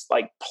them this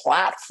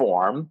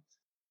platform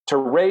to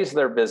raise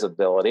their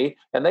visibility,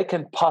 and they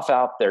can puff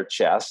out their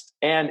chest,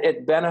 and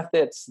it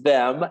benefits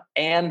them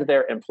and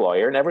their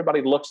employer. And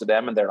everybody looks at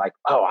them and they're like,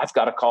 oh, I've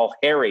got to call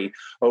Harry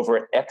over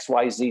at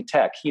XYZ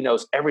Tech. He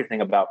knows everything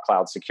about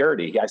cloud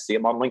security. I see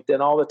him on LinkedIn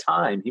all the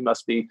time. He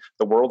must be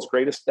the world's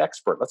greatest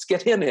expert. Let's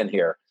get him in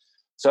here.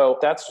 So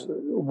that's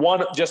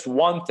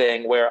one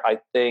thing where I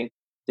think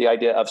the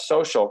idea of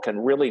social can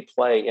really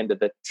play into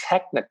the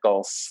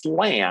technical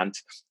slant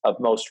of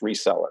most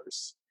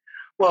resellers.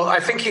 Well,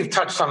 I think you've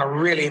touched on a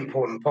really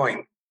important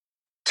point.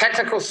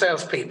 Technical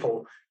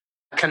salespeople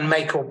can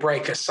make or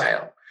break a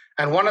sale.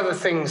 And one of the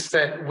things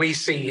that we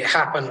see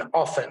happen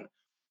often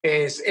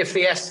is if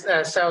the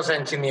sales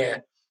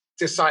engineer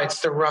decides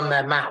to run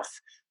their mouth,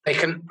 they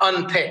can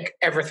unpick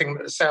everything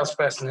that the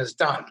salesperson has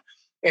done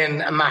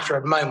in a matter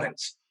of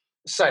moments.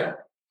 So, a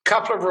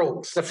couple of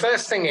rules. The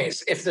first thing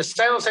is, if the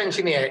sales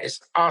engineer is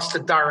asked a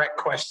direct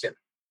question,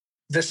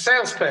 the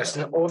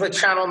salesperson or the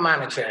channel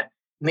manager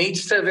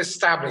needs to have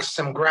established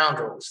some ground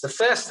rules. The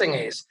first thing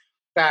is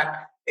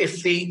that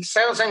if the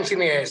sales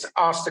engineer is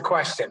asked a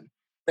question,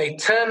 they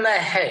turn their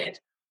head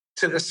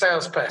to the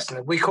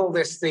salesperson. We call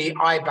this the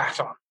eye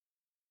baton,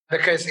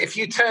 because if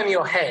you turn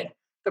your head,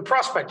 the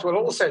prospect will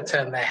also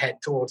turn their head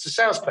towards the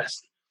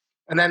salesperson.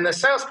 And then the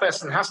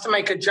salesperson has to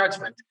make a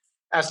judgment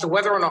as to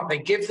whether or not they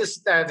give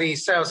the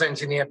sales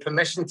engineer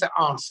permission to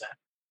answer,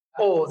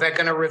 or they're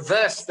going to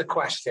reverse the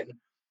question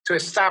to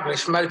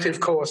establish motive,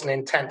 cause, and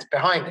intent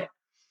behind it.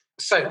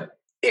 So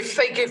If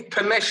they give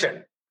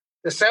permission,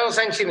 the sales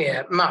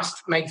engineer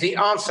must make the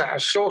answer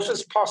as short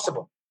as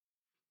possible.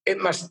 It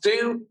must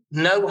do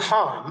no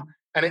harm,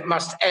 and it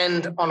must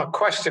end on a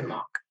question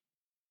mark.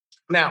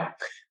 Now,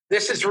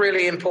 this is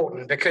really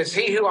important because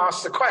he who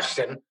asks the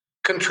question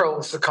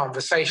controls the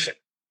conversation.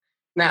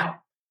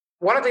 Now,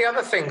 one of the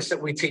other things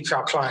that we teach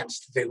our clients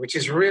to do, which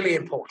is really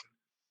important,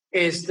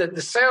 is that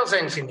the sales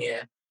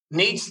engineer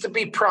needs to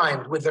be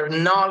primed with a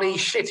gnarly,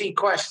 shitty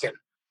question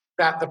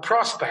that the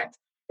prospect,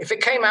 if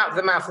it came out of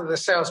the mouth of the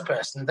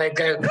salesperson, they'd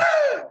go,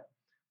 ah!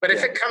 But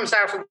if it comes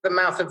out of the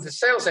mouth of the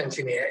sales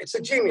engineer, it's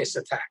a genius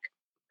attack.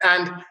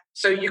 And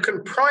so you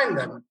can prime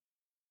them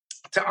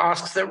to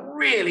ask the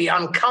really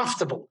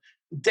uncomfortable,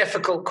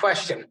 difficult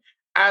question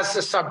as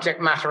the subject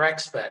matter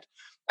expert.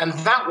 And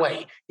that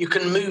way you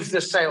can move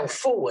the sale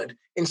forward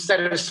instead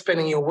of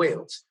spinning your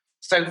wheels.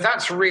 So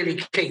that's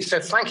really key. So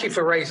thank you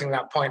for raising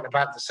that point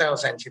about the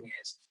sales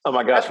engineers. Oh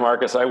my gosh,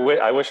 Marcus, I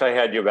wish I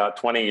had you about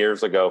 20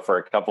 years ago for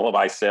a couple of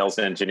my sales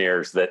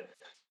engineers. That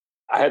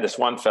I had this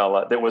one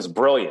fella that was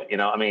brilliant,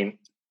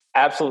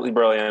 absolutely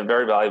brilliant and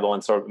very valuable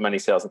in so many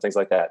sales and things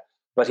like that.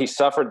 But he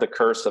suffered the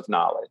curse of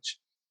knowledge.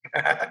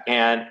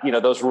 And,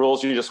 those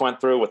rules you just went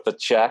through with the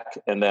check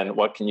and then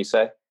what can you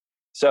say?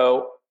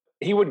 So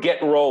he would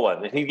get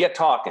rolling and he'd get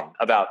talking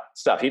about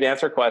stuff. He'd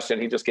answer a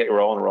question. He'd just get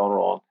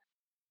rolling.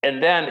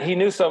 And then he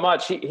knew so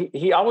much.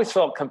 He always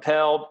felt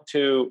compelled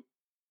to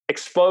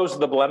expose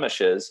the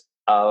blemishes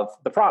of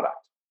the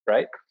product,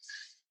 right?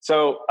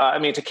 So,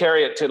 to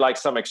carry it to like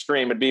some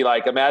extreme, it'd be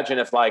like, imagine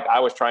if like I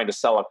was trying to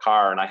sell a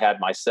car and I had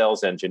my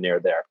sales engineer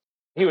there.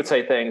 He would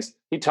say things,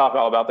 he'd talk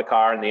all about the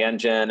car and the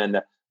engine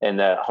and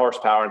the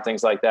horsepower and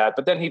things like that.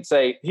 But then he'd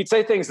say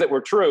things that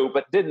were true,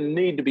 but didn't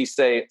need to be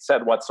said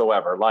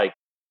whatsoever. Like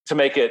to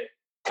make it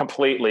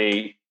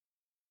completely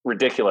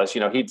ridiculous,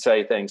 he'd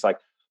say things like,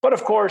 but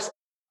of course,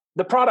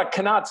 the product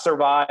cannot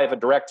survive a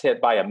direct hit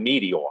by a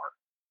meteor.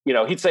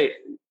 He'd say,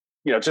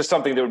 just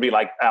something that would be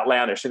like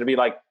outlandish. It'd be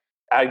like,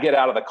 I'd get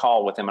out of the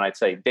call with him and I'd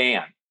say,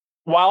 Dan,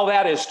 while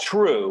that is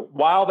true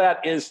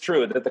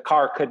that the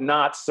car could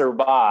not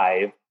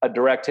survive a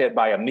direct hit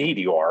by a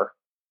meteor,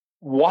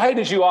 why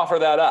did you offer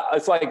that up?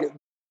 It's like,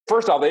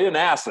 first off, they didn't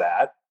ask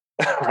that,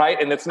 right?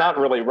 And it's not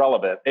really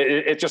relevant.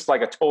 It's just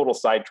like a total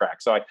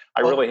sidetrack. So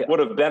I really would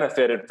have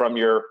benefited from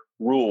your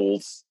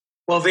rules.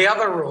 Well, the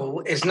other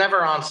rule is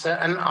never answer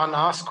an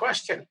unasked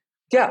question.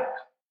 Yeah.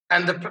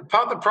 And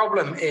part of the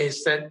problem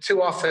is that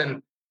too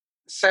often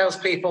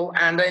salespeople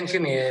and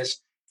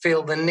engineers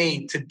feel the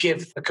need to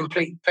give the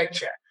complete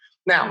picture.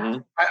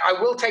 Now, I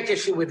will take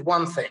issue with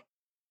one thing,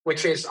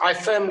 which is I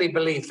firmly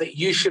believe that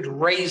you should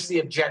raise the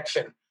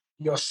objection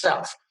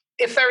yourself.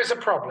 If there is a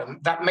problem,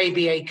 that may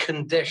be a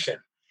condition.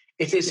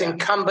 It is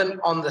incumbent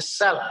on the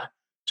seller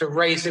to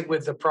raise it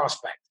with the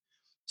prospect.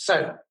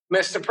 So,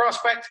 Mr.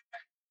 Prospect,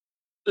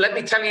 let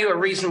me tell you a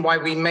reason why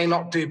we may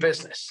not do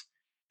business.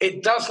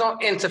 It does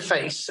not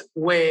interface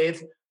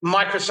with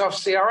Microsoft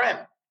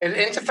CRM. It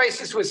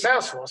interfaces with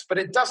Salesforce, but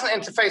it doesn't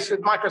interface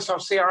with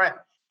Microsoft CRM.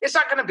 Is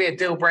that going to be a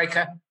deal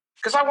breaker?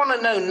 Because I want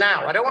to know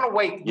now. I don't want to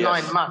wait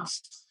 9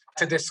 months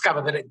to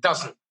discover that it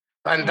doesn't.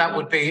 And that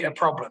would be a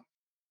problem.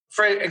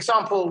 For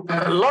example,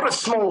 a lot of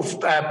small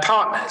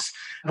partners,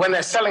 when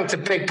they're selling to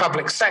big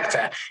public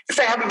sector, if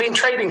they haven't been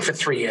trading for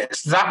 3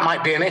 years, that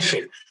might be an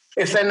issue.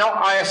 If they're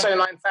not ISO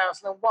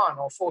 9001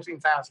 or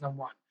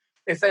 14001,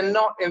 if they're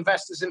not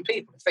investors in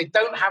people, if they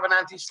don't have an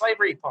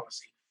anti-slavery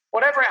policy,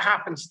 whatever it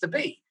happens to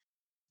be,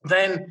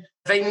 then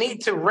they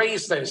need to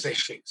raise those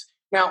issues.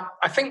 Now,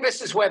 I think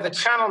this is where the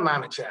channel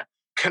manager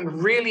can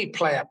really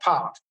play a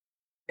part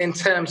in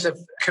terms of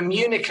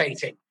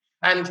communicating.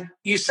 And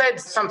you said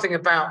something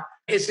about,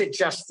 is it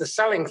just the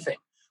selling thing?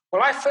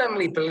 Well, I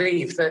firmly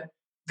believe that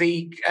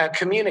the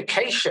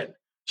communication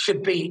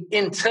should be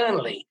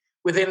internally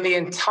within the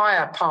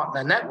entire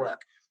partner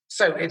network.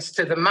 So it's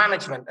to the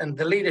management and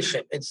the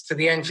leadership, it's to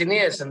the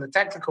engineers and the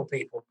technical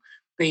people,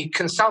 the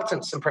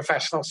consultants and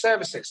professional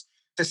services,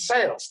 to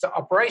sales, to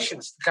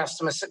operations, to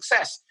customer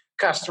success,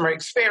 customer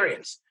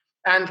experience.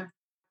 And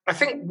I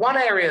think one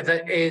area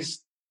that is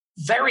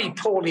very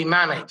poorly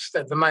managed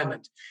at the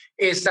moment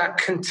is that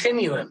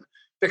continuum,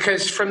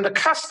 because from the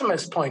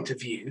customer's point of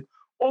view,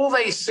 all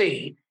they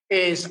see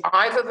is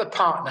either the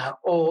partner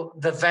or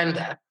the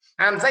vendor,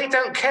 and they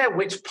don't care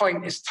which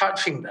point is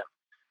touching them.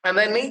 And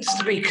there needs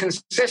to be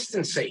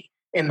consistency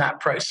in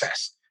that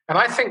process. And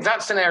I think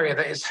that's an area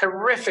that is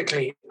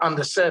horrifically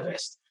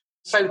underserviced.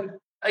 So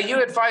are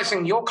you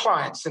advising your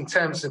clients in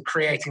terms of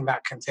creating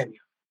that continuum?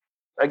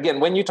 Again,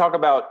 when you talk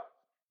about,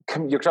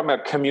 you're talking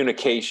about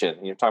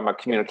communication, you're talking about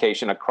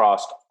communication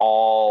across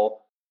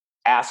all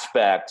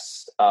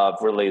aspects of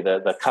really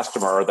the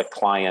customer or the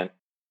client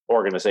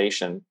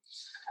organization.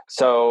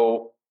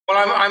 So,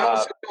 well, I'm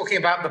also talking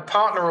about the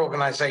partner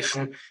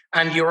organization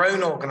and your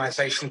own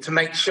organization to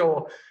make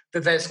sure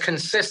that there's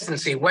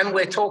consistency. When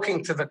we're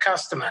talking to the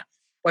customer,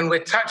 when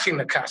we're touching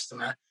the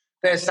customer,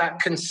 there's that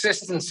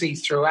consistency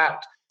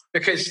throughout.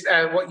 Because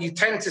what you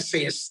tend to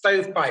see is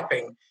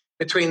stovepiping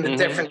between the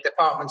different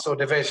departments or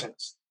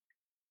divisions.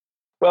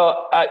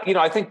 Well,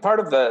 I think part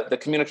of the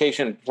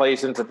communication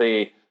plays into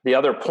the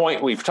other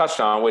point we've touched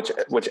on,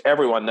 which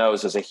everyone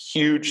knows is a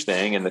huge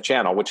thing in the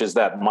channel, which is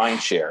that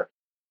mind share.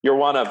 You're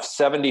one of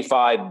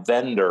 75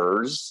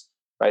 vendors,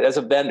 right? As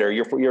a vendor,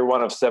 you're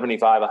one of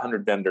 75,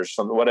 100 vendors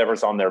from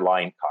whatever's on their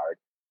line card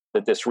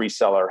that this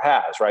reseller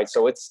has, right?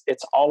 So it's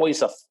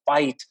always a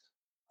fight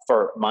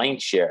for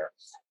mind share.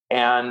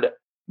 And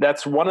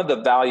that's one of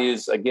the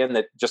values, again,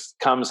 that just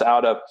comes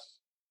out of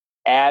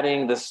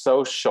adding the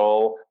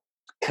social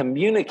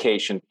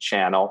communication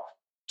channel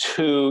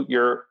to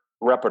your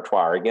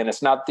repertoire. Again,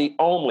 it's not the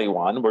only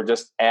one. We're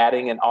just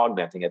adding and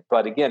augmenting it.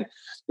 But again,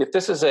 if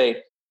this is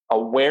a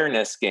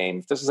awareness game,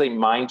 if this is a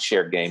mind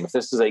share game, if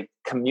this is a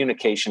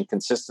communication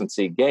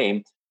consistency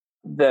game,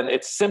 then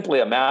it's simply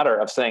a matter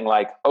of saying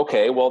like,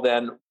 okay, well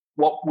then,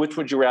 which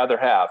would you rather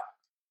have?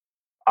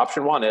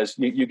 Option one is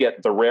you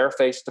get the rare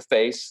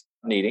face-to-face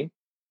meeting.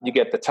 You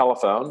get the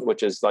telephone,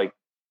 which is like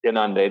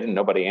inundated and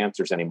nobody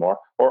answers anymore,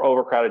 or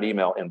overcrowded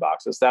email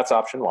inboxes. That's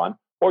option one.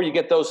 Or you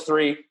get those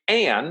three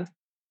and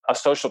a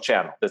social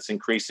channel that's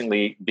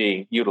increasingly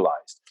being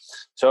utilized.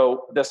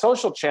 So the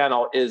social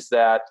channel is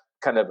that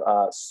kind of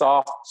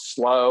soft,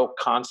 slow,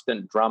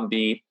 constant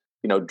drumbeat,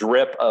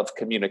 drip of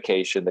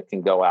communication that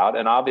can go out.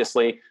 And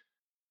obviously,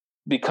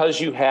 because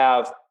you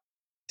have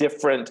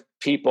different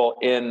people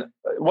in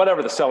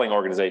whatever the selling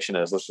organization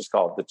is, let's just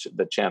call it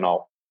the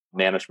channel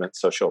management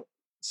social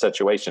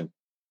situation,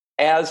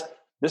 as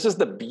this is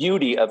the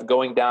beauty of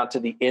going down to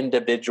the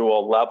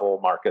individual level,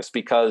 Marcus,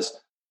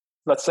 because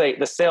let's say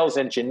the sales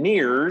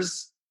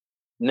engineer's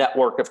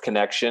network of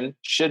connection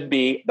should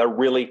be the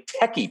really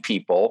techie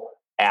people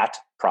at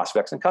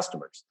prospects and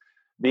customers.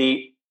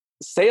 The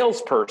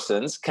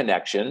salesperson's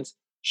connections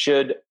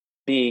should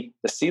be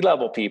the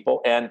C-level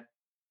people, and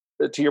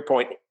to your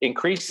point,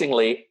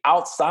 increasingly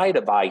outside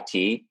of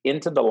IT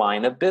into the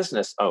line of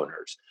business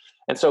owners.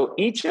 And so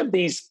each of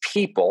these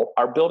people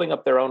are building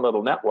up their own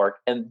little network,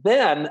 and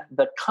then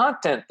the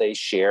content they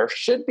share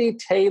should be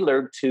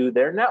tailored to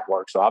their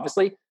network. So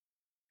obviously,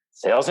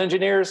 sales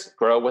engineers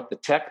grow with the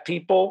tech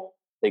people.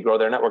 They grow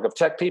their network of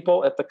tech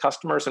people at the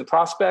customers and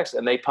prospects,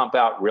 and they pump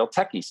out real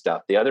techie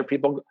stuff. The other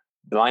people,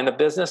 the line of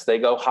business, they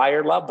go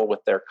higher level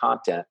with their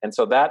content. And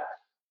so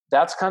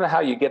that's kind of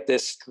how you get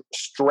this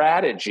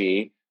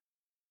strategy,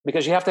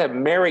 because you have to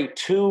marry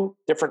two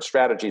different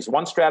strategies.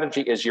 One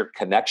strategy is your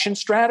connection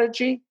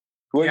strategy.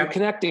 Who are you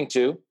connecting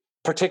to,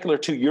 particular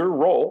to your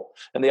role?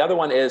 And the other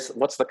one is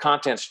what's the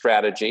content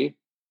strategy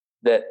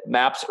that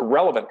maps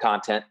relevant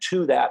content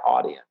to that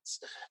audience?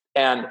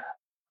 And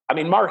I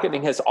mean,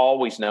 marketing has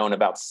always known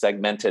about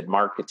segmented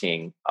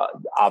marketing,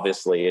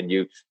 obviously, and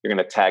you're going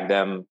to tag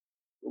them,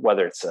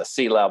 whether it's a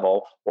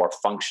C-level or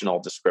functional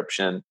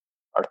description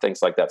or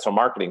things like that. So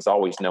marketing's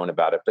always known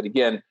about it. But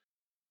again,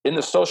 in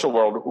the social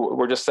world,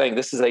 we're just saying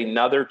this is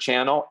another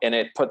channel, and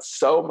it puts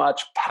so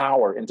much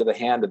power into the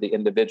hand of the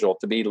individual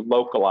to be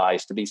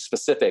localized, to be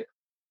specific,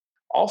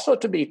 also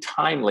to be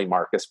timely,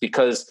 Marcus,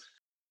 because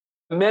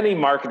many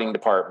marketing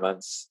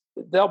departments,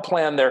 they'll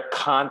plan their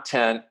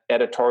content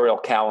editorial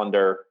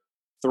calendar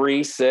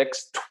 3,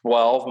 6,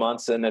 12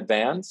 months in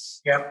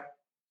advance. Yep.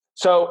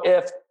 So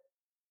if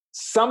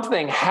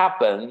something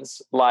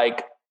happens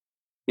like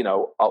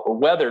a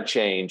weather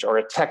change or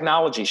a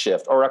technology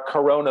shift or a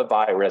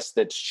coronavirus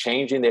that's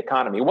changing the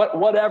economy,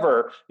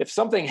 whatever, if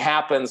something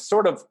happens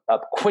sort of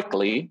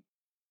quickly,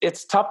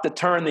 it's tough to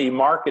turn the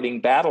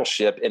marketing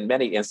battleship in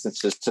many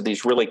instances to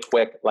these really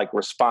quick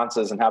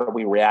responses and how do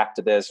we react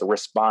to this or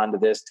respond to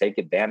this, take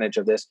advantage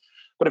of this.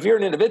 But if you're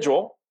an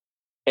individual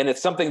and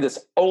it's something that's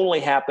only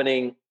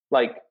happening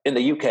like in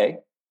the UK,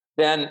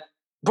 then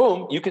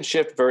boom, you can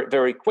shift very,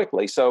 very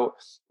quickly. So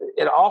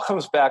it all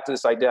comes back to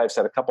this idea I've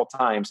said a couple of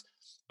times.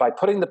 By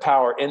putting the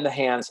power in the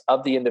hands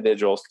of the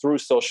individuals through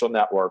social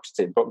networks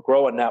to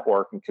grow a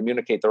network and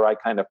communicate the right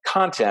kind of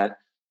content,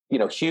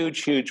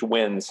 huge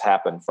wins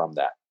happen from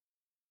that.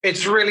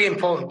 It's really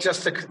important,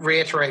 just to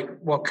reiterate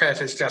what Kurt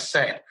has just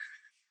said.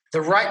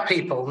 The right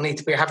people need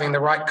to be having the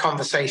right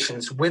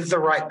conversations with the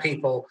right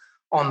people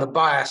on the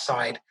buyer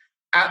side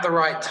at the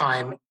right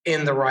time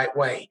in the right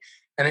way.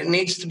 And it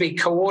needs to be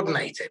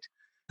coordinated.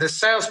 The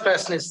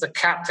salesperson is the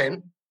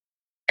captain.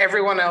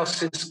 Everyone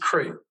else is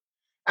crew.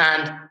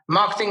 And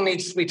marketing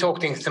needs to be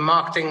talking to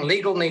marketing,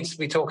 legal needs to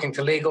be talking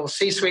to legal,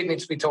 C-suite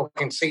needs to be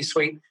talking to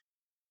C-suite,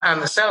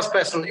 and the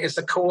salesperson is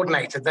the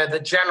coordinator. They're the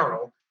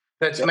general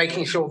that's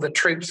making sure the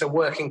troops are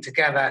working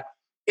together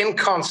in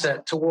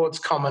concert towards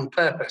common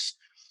purpose.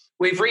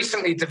 We've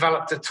recently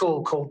developed a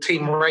tool called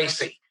Team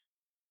Racy,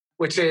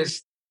 which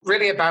is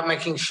really about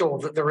making sure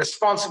that the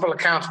responsible,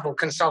 accountable,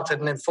 consulted,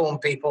 and informed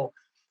people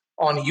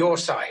on your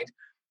side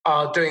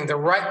are doing the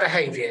right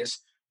behaviors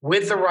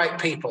with the right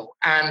people.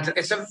 And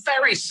it's a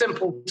very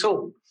simple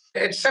tool.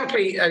 It's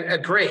simply a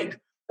grid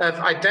of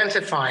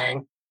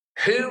identifying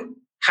who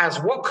has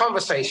what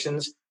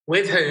conversations,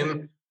 with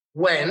whom,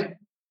 when,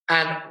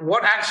 and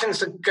what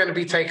actions are going to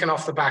be taken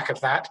off the back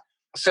of that,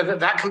 so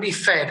that can be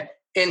fed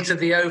into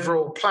the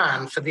overall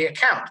plan for the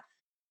account.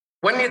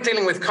 When you're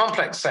dealing with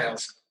complex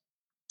sales,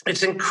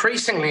 it's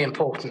increasingly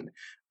important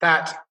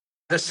that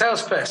the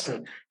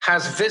salesperson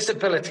has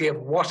visibility of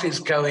what is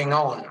going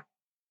on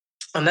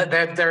and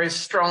that there is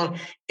strong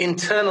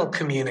internal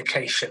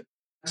communication.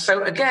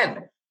 So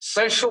again,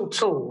 social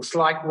tools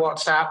like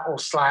WhatsApp or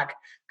Slack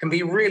can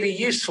be really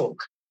useful.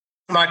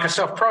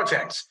 Microsoft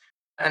Projects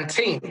and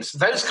Teams,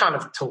 those kind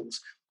of tools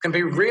can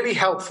be really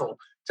helpful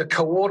to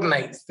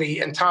coordinate the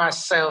entire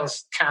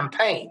sales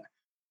campaign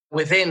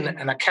within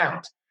an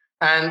account.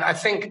 And I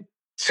think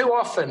too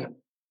often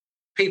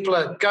people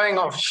are going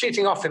off,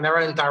 shooting off in their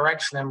own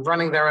direction and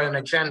running their own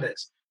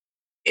agendas.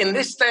 In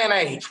this day and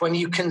age, when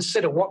you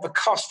consider what the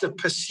cost of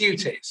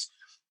pursuit is,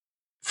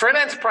 for an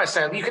enterprise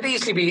sale, you could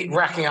easily be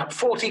racking up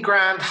 40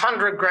 grand,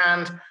 100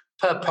 grand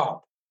per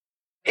pop.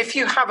 If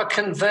you have a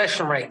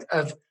conversion rate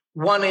of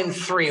 1 in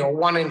 3 or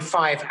 1 in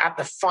 5 at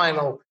the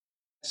final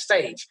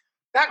stage,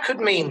 that could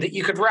mean that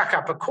you could rack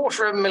up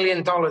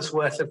 $250,000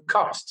 worth of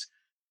costs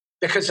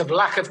because of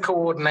lack of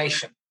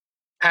coordination.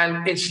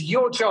 And it's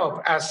your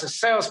job as a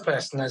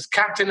salesperson, as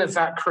captain of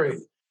that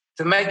crew,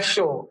 to make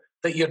sure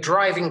that you're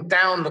driving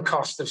down the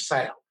cost of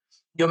sale.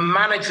 You're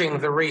managing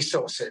the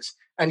resources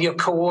and you're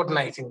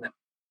coordinating them.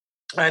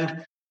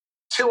 And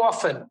too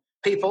often,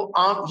 people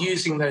aren't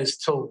using those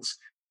tools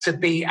to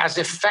be as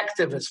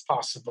effective as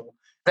possible.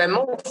 They're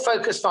more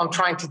focused on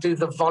trying to do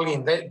the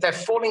volume. They're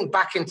falling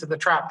back into the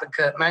trap that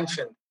Kurt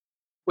mentioned,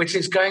 which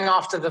is going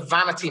after the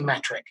vanity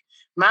metric.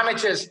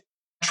 Managers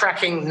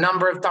tracking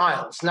number of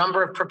dials,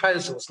 number of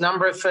proposals,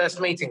 number of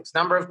first meetings,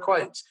 number of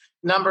quotes,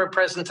 number of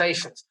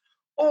presentations.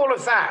 All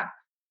of that,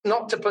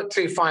 not to put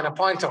too fine a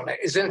point on it,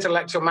 is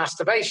intellectual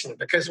masturbation,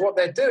 because what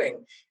they're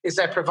doing is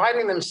they're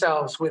providing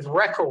themselves with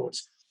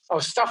records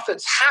of stuff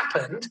that's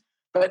happened,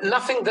 but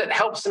nothing that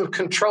helps them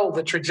control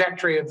the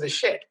trajectory of the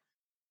ship.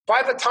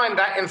 By the time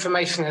that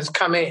information has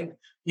come in,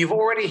 you've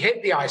already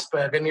hit the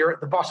iceberg and you're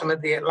at the bottom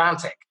of the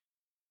Atlantic.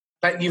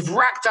 But you've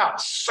racked up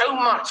so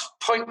much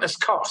pointless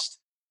cost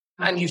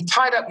and you've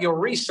tied up your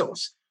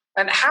resource.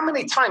 And how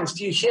many times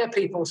do you hear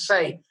people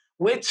say,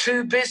 we're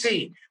too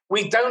busy,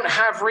 we don't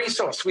have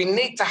resource, we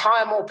need to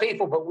hire more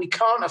people, but we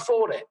can't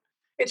afford it?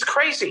 It's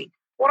crazy.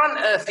 What on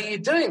earth are you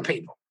doing,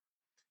 people?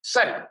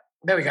 So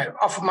there we go,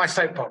 off of my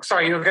soapbox.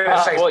 Sorry, you were going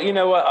to say well, you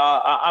know what?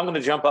 I'm going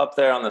to jump up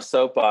there on the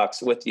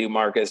soapbox with you,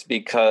 Marcus,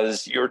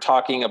 because you're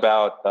talking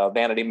about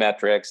vanity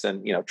metrics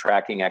and,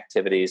 tracking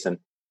activities and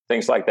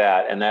things like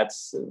that. And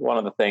that's one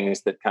of the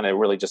things that kind of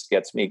really just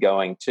gets me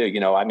going too.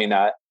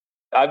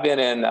 I've been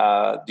in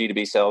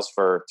B2B sales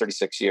for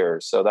 36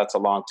 years, so that's a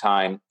long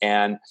time.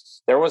 And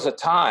there was a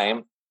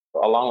time,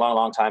 a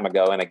long time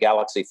ago in a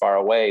galaxy far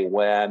away,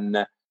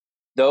 when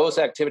those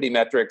activity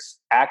metrics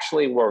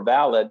actually were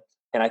valid.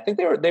 And I think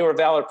they were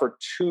valid for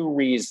two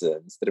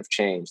reasons that have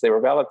changed. They were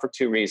valid for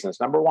two reasons.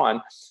 Number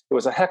one, it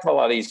was a heck of a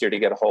lot easier to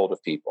get a hold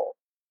of people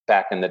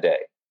back in the day.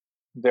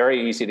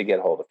 Very easy to get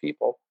a hold of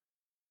people.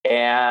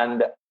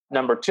 And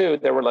number two,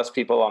 there were less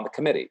people on the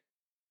committee.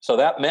 So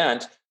that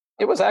meant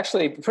it was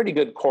actually a pretty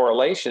good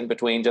correlation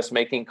between just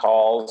making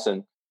calls,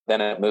 and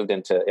then it moved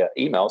into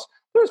emails.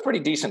 There was pretty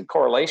decent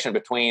correlation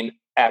between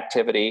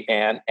activity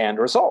and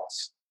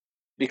results,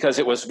 because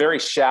it was very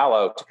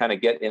shallow to kind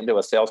of get into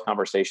a sales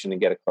conversation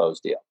and get a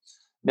closed deal.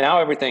 Now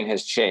everything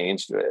has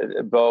changed.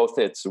 Both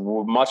it's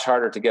much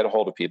harder to get a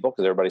hold of people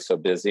because everybody's so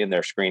busy and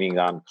they're screening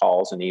on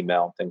calls and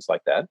email and things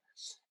like that.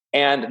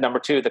 And number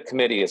two, the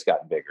committee has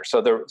gotten bigger.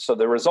 So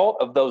the result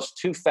of those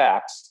two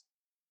facts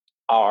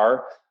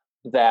are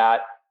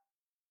that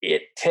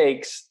it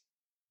takes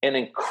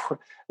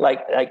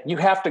like you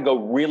have to go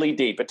really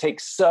deep. It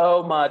takes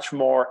so much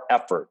more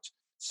effort,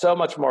 so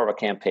much more of a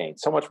campaign,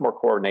 so much more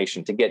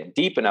coordination to get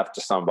deep enough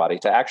to somebody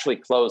to actually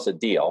close a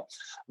deal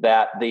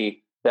that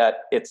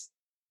it's,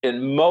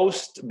 in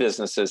most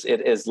businesses,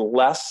 it is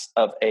less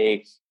of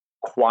a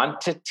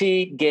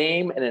quantity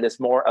game and it is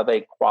more of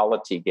a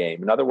quality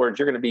game. In other words,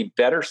 you're going to be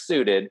better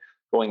suited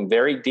going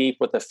very deep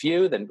with a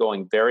few than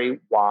going very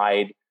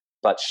wide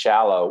but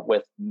shallow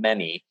with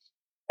many,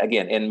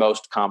 again, in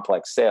most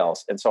complex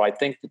sales. And so I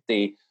think that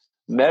the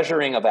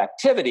measuring of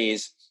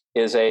activities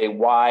is a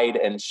wide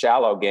and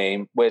shallow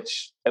game,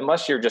 which,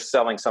 unless you're just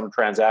selling some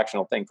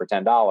transactional thing for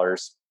 $10,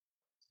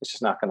 it's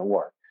just not going to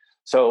work.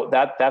 So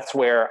that's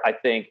where I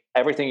think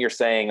everything you're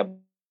saying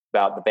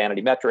about the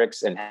vanity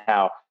metrics and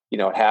how,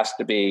 it has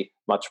to be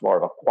much more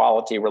of a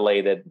quality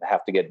related,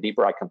 have to get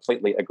deeper, I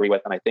completely agree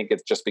with. And I think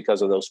it's just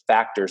because of those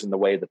factors and the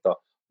way that the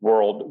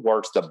world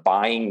works, the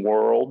buying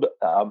world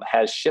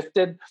has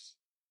shifted,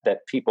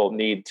 that people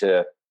need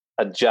to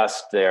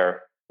adjust the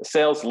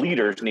sales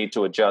leaders need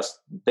to adjust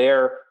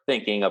their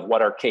thinking of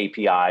what are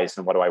KPIs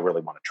and what do I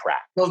really want to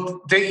track.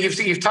 Well,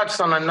 you've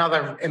touched on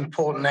another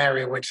important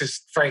area, which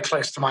is very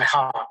close to my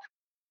heart,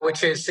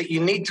 which is that you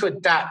need to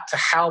adapt to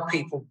how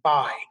people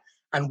buy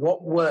and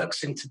what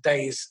works in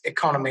today's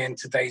economy and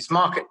today's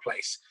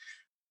marketplace.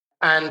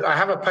 And I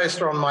have a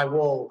poster on my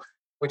wall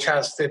which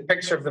has the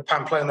picture of the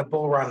Pamplona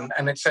Bull Run,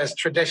 and it says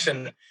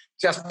tradition.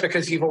 Just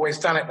because you've always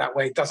done it that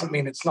way doesn't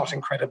mean it's not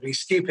incredibly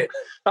stupid.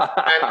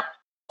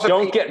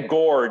 Don't get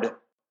gored.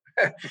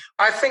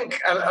 I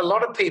think a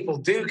lot of people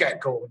do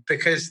get gored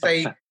because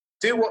they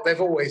do what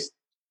they've always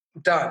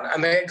done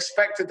and they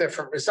expect a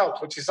different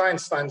result, which is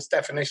Einstein's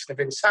definition of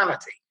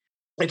insanity.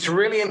 It's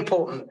really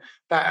important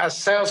that as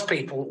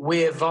salespeople,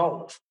 we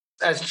evolve.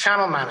 As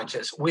channel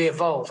managers, we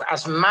evolve.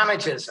 As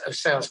managers of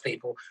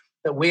salespeople,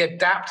 that we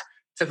adapt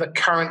to the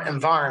current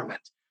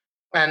environment.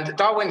 And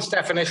Darwin's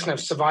definition of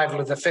survival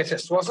of the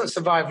fittest wasn't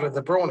survival of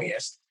the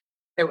brawniest.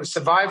 It was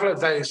survival of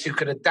those who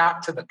could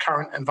adapt to the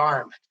current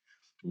environment.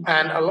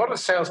 And a lot of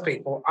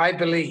salespeople, I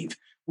believe,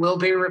 will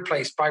be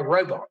replaced by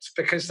robots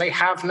because they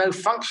have no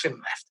function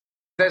left.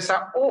 There's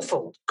that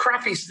awful,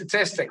 crappy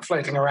statistic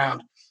floating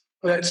around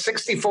that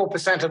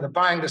 64% of the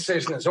buying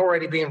decision has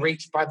already been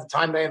reached by the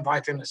time they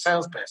invite in a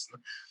salesperson.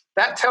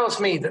 That tells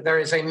me that there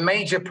is a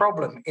major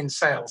problem in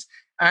sales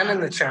and in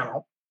the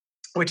channel,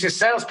 which is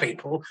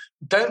salespeople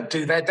don't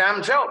do their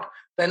damn job.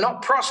 They're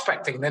not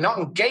prospecting. They're not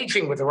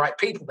engaging with the right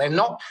people. They're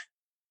not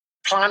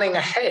planning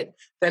ahead.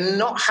 They're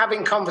not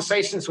having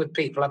conversations with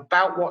people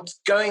about what's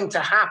going to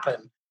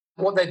happen.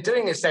 What they're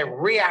doing is they're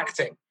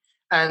reacting,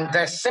 and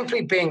they're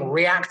simply being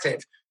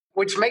reactive,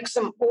 which makes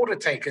them order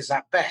takers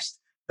at best.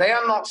 They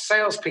are not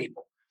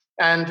salespeople.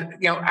 And,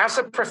 as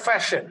a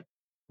profession,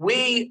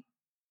 we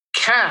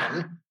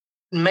can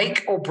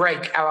make or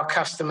break our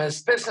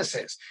customers'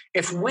 businesses.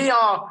 If we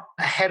are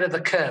ahead of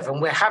the curve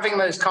and we're having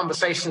those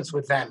conversations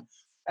with them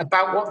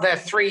about what their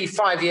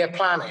 3-5 year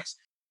plan is,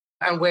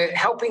 and we're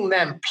helping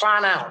them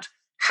plan out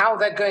how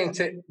they're going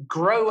to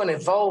grow and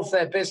evolve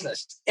their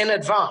business in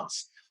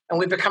advance, and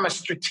we become a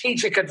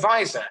strategic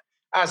advisor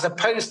as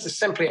opposed to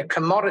simply a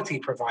commodity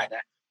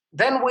provider,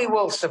 then we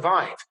will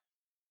survive.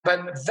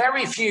 But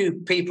very few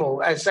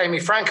people, as Amy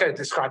Franco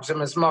describes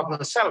them as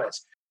modern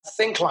sellers,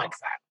 think like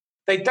that.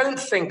 They don't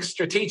think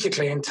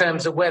strategically in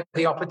terms of where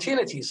the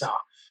opportunities are.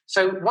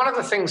 So one of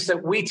the things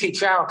that we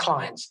teach our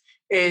clients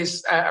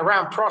is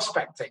around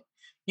prospecting.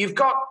 You've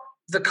got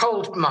the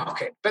cold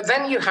market, but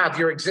then you have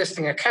your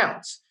existing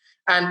accounts.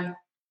 And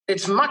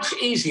it's much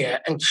easier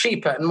and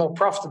cheaper and more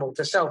profitable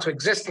to sell to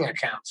existing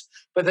accounts,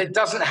 but it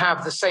doesn't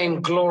have the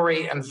same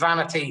glory and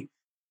vanity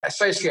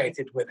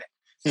associated with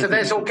it. So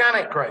there's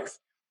organic growth.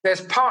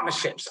 There's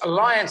partnerships,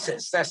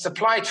 alliances, their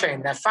supply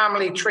chain, their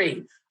family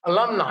tree,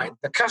 alumni,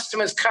 the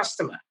customer's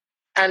customer.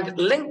 And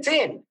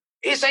LinkedIn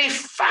is a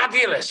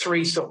fabulous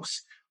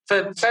resource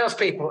for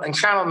salespeople and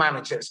channel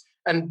managers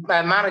and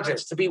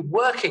managers to be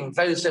working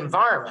those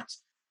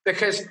environments.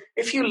 Because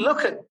if you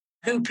look at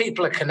who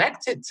people are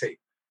connected to,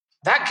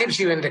 that gives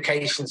you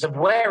indications of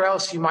where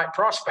else you might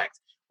prospect,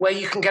 where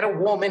you can get a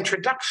warm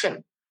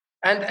introduction.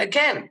 And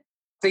again,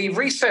 the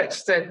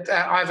research that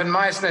Ivan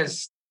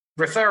Meisner's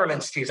Referral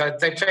Institute,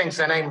 they've changed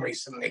their name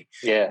recently.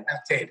 Yeah.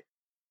 Did.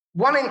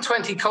 1 in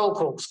 20 cold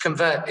calls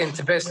convert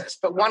into business,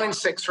 but 1 in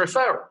 6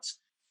 referrals.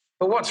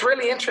 But what's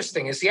really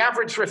interesting is the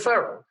average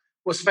referral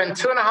will spend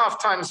 2.5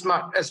 times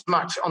as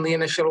much on the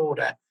initial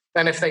order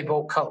than if they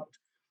bought cold.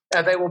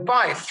 They will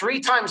buy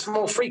 3 times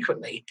more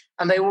frequently,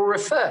 and they will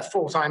refer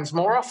 4 times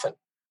more often.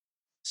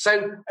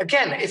 So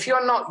again, if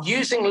you're not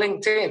using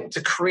LinkedIn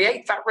to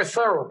create that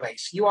referral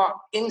base, you are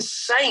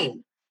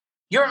insane.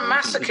 You're a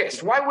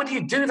masochist. Why would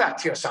you do that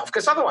to yourself?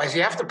 Because otherwise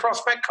you have to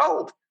prospect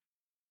cold.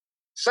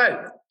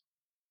 So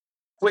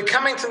we're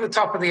coming to the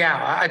top of the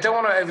hour. I don't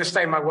want to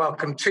overstay my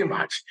welcome too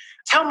much.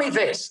 Tell me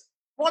this.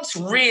 What's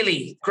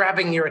really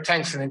grabbing your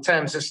attention in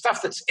terms of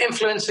stuff that's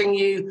influencing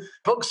you,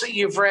 books that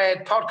you've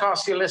read,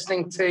 podcasts you're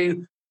listening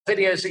to,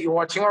 videos that you're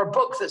watching, or a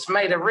book that's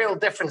made a real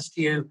difference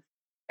to you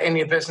in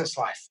your business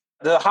life?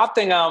 The hot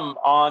thing I'm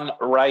on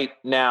right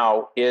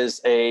now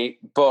is a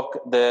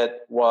book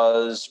that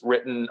was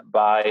written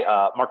by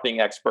a marketing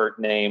expert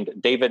named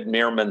David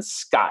Meerman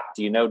Scott.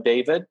 Do you know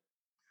David?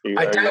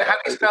 I don't know how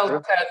you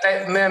spell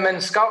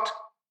Meerman Scott.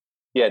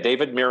 Yeah,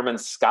 David Meerman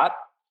Scott.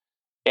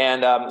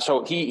 And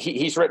so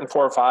he's written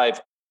 4 or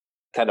 5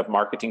 kind of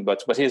marketing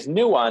books, but his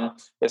new one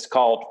is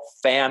called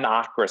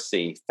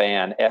Fanocracy,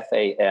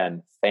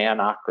 F-A-N,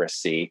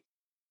 Fanocracy.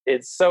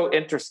 It's so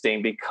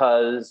interesting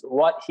because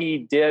what he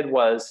did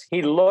was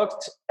he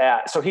looked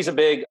at, so he's a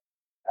big,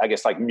 I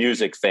guess, like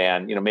music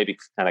fan, maybe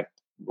kind of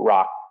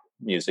rock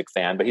music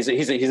fan, but he's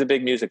a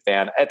big music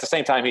fan. At the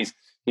same time,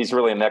 he's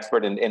really an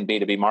expert in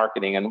B2B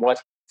marketing. And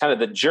what kind of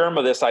the germ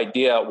of this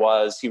idea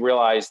was, he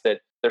realized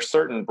that there's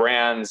certain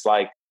brands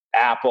like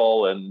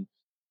Apple and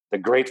the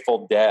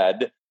Grateful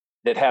Dead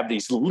that have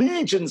these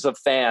legions of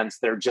fans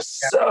that are just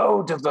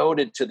so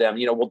devoted to them,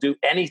 will do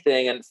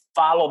anything and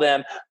follow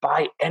them,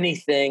 buy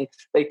anything.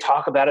 They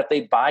talk about it.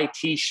 They buy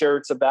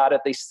T-shirts about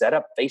it. They set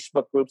up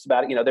Facebook groups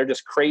about it. They're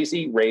just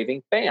crazy,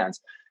 raving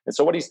fans. And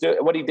so what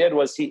he did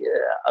was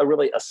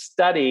a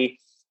study.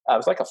 It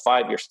was like a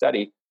 5-year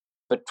study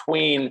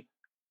between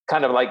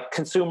kind of like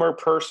consumer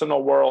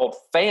personal world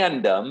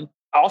fandom,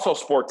 also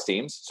sports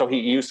teams. So he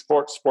used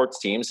sports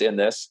teams in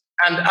this.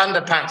 And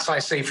underpants, I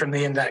see from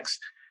the index.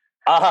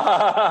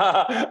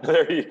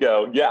 There you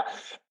go. Yeah.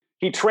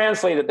 He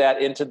translated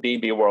that into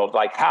BB world.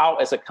 Like, how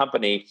as a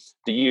company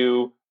do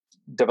you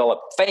develop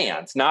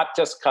fans, not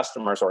just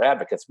customers or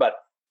advocates, but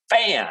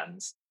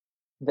fans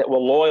that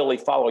will loyally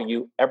follow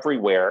you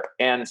everywhere.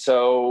 And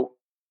so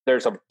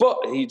there's a book.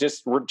 He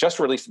just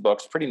released a book.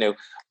 It's pretty new,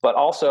 but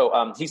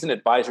also he's an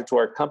advisor to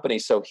our company.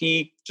 So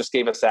he just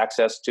gave us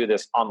access to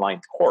this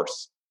online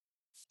course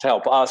to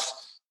help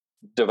us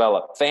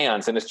develop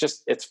fans. And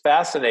it's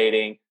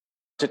fascinating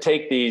to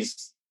take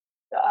these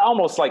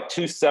almost like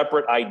two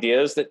separate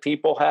ideas that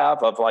people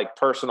have of like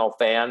personal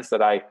fans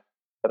that I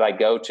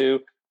go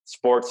to,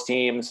 sports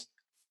teams,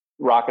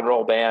 rock and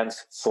roll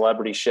bands,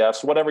 celebrity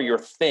chefs, whatever your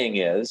thing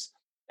is,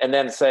 and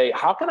then say,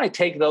 how can I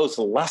take those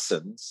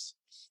lessons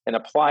and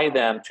apply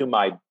them to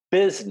my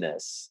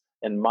business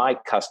and my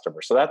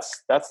customers? So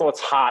that's what's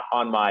hot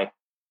on my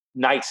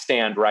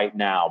nightstand right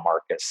now,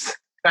 Marcus.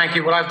 Thank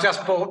you. Well, I've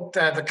just bought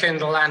the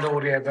Kindle and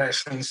audio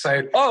version,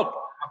 so I'll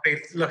be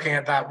looking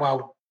at that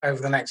over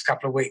the next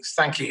couple of weeks.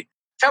 Thank you.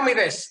 Tell me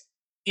this.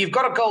 You've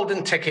got a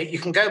golden ticket. You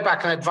can go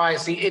back and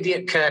advise the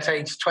idiot Kurt,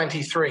 age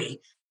 23,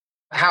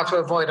 how to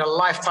avoid a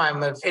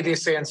lifetime of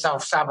idiocy and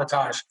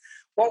self-sabotage.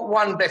 What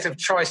one bit of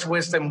choice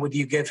wisdom would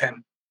you give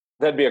him?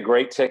 That'd be a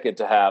great ticket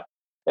to have.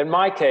 In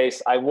my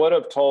case, I would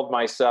have told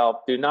myself,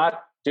 do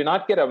not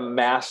get a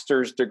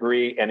master's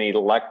degree in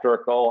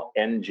electrical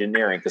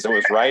engineering, because it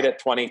was right at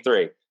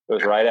 23. It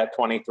was right at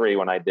 23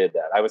 when I did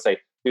that. I would say,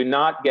 do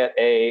not get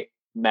a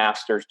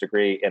master's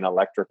degree in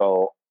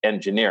electrical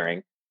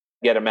engineering,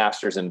 get a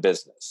master's in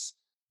business.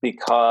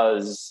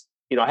 Because,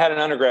 I had an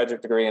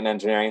undergraduate degree in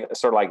engineering,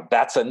 sort of like,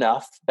 that's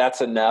enough. That's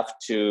enough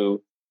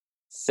to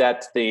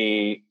set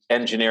the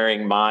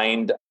engineering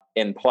mind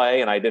in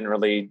play. And I didn't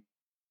really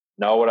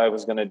know what I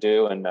was going to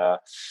do. And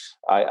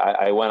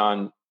I went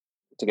on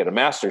to get a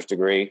master's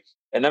degree,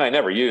 and then I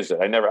never used it.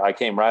 I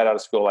came right out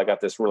of school. I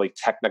got this really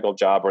technical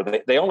job where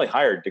they only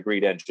hired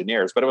degreed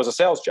engineers, but it was a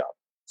sales job.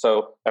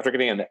 So after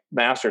getting a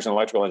master's in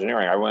electrical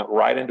engineering, I went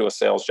right into a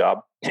sales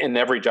job, and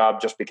every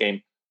job just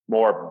became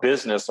more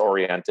business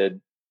oriented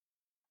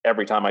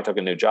every time I took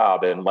a new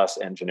job and less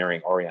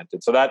engineering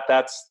oriented. So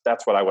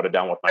that's what I would have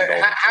done with my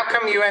goal. How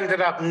come you ended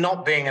up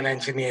not being an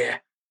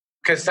engineer?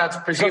 Because that's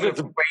presumably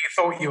where you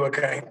thought you were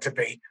going to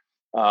be.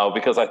 Oh,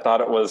 because I thought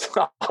it was,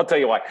 I'll tell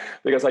you why.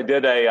 Because I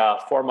did a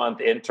 4-month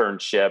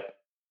internship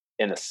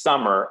in the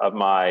summer of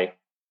I'd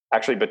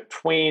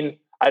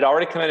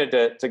already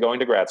committed to going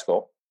to grad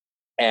school.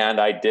 And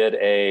I did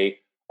a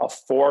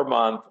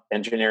 4-month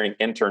engineering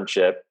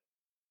internship,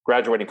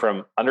 graduating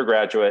from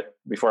undergraduate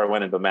before I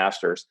went into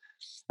master's.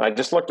 And I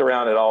just looked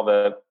around at all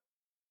the,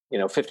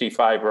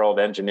 55-year-old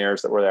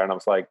engineers that were there. And I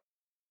was like,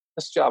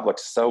 this job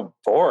looks so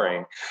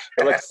boring.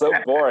 It looks so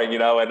boring,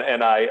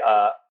 and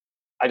I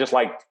just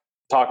liked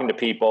talking to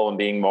people and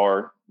being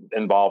more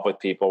involved with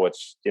people,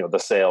 which, the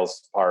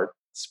sales part,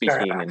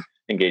 speaking and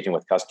engaging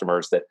with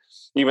customers, that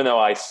even though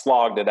I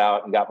slogged it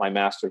out and got my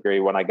master's degree,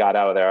 when I got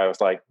out of there, I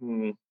was like,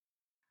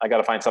 I got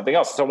to find something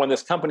else. So when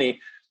this company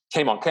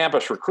came on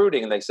campus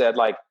recruiting and they said,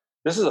 like,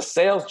 this is a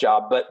sales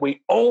job, but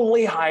we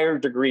only hire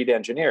degreed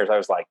engineers, I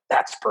was like,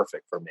 that's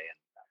perfect for me.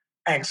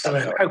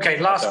 Excellent. Okay.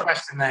 Last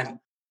question then.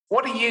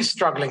 What are you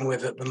struggling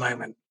with at the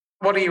moment?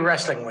 What are you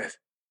wrestling with?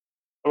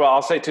 Well,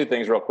 I'll say two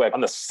things real quick.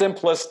 On the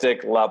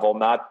simplistic level,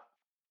 not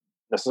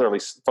necessarily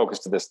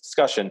focused to this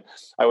discussion,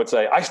 I would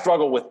say I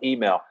struggle with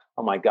email.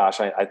 Oh my gosh,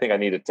 I think I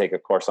need to take a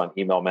course on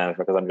email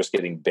management because I'm just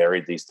getting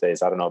buried these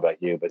days. I don't know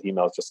about you, but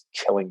email is just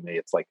killing me.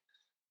 It's like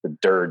the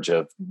dirge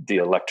of the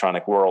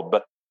electronic world.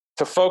 But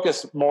to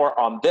focus more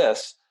on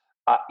this,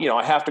 I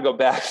have to go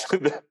back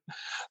to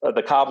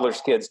the cobbler's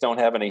kids don't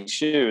have any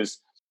shoes.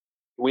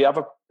 We have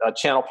a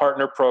channel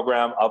partner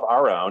program of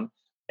our own.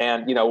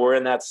 And, we're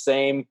in that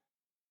same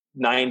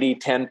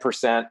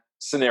 10%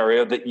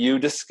 scenario that you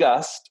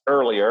discussed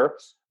earlier,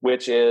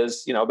 which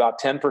is,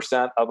 about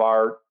 10% of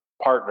our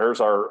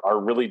partners are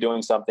really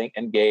doing something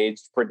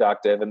engaged,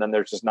 productive. And then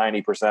there's just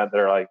 90% that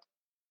are like,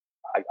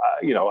 I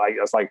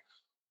was like,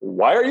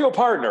 why are you a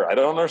partner? I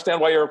don't understand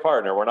why you're a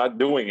partner. We're not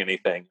doing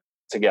anything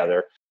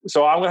together.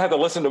 So I'm going to have to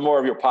listen to more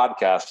of your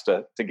podcast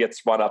to get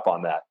spun up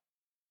on that.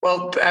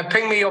 Well,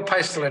 ping me your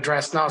postal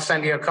address and I'll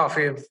send you a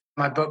copy of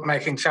my book,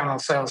 Making Channel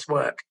Sales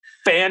Work.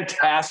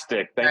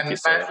 Fantastic. Thank you,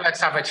 sir.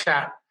 Let's have a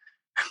chat.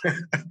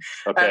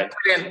 Okay.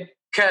 Brilliant.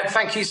 Kurt,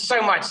 thank you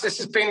so much. This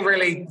has been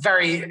really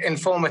very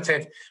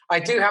informative. I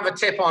do have a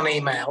tip on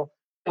email,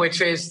 which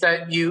is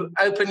that you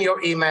open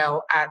your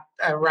email at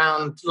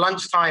around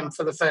lunchtime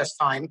for the first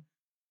time.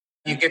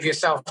 You give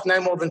yourself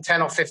no more than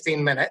 10 or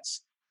 15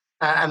 minutes,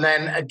 and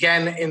then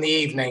again in the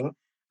evening.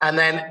 And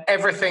then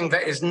everything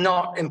that is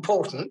not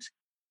important,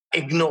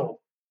 ignore.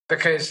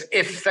 Because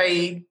if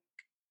they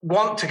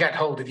want to get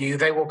hold of you,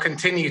 they will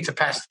continue to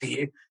pester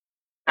you.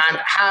 And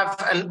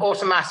have an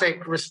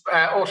automatic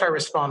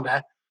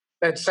autoresponder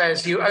that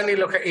says you only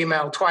look at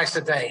email twice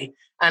a day.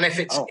 And if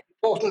it's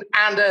important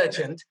and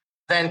urgent,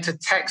 then to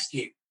text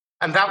you.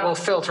 And that will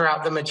filter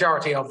out the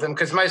majority of them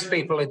because most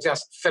people are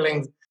just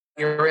filling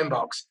your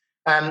inbox.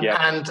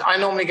 And I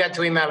normally get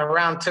to email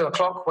around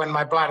 2:00 when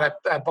my bladder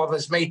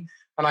bothers me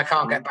and I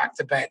can't get back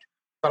to bed.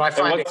 But I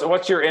find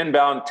what's your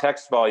inbound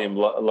text volume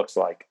looks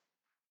like?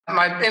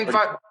 My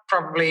inbound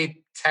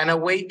probably 10 a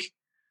week.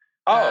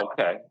 Oh,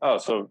 okay. Oh,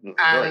 so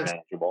very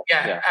manageable.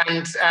 Yeah.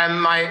 And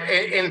my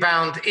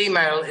inbound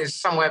email is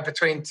somewhere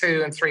between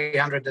 200 and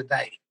 300 a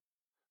day.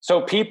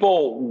 So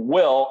people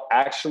will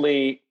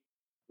actually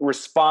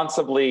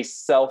responsibly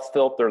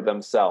self-filter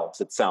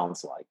themselves, it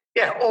sounds like.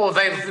 Yeah, or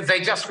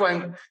they just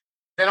won't,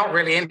 they're not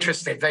really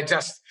interested. They're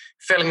just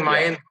filling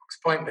my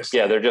inbox pointlessly.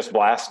 Yeah, they're just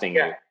blasting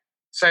you.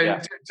 So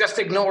just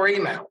ignore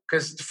email,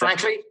 because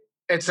frankly,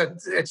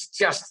 it's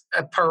just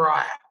a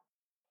pariah.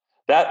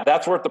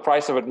 That's worth the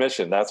price of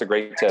admission. That's a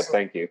great tip.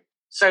 Thank you.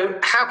 So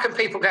how can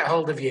people get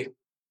hold of you?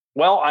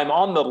 Well, I'm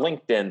on the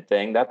LinkedIn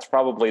thing. That's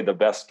probably the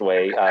best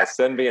way.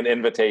 Send me an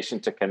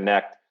invitation to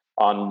connect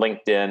on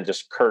LinkedIn,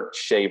 just Kurt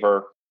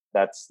Shaver.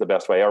 That's the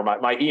best way. Or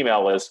my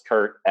email is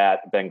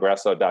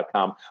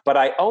kurt@vengresso.com. But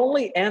I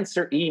only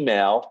answer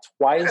email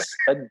twice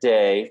a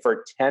day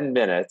for 10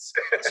 minutes.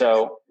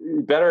 So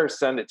you better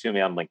send it to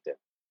me on LinkedIn.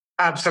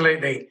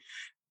 Absolutely.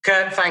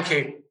 Kurt, thank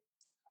you.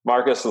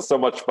 Marcus, it was so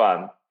much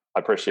fun. I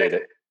appreciate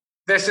it.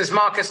 This is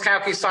Marcus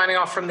Cauchi signing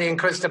off from the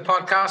Inquisitor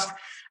podcast.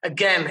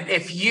 Again,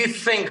 if you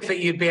think that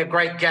you'd be a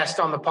great guest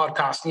on the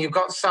podcast and you've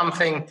got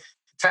something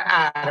to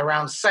add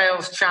around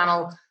sales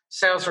channel,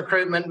 sales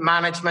recruitment,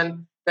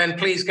 management, then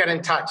please get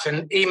in touch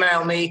and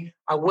email me.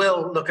 I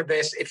will look at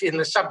this. If in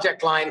the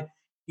subject line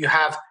you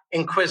have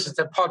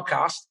Inquisitor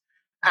podcast,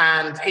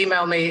 and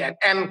email me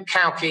at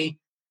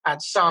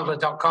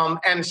mcauchi@sandler.com,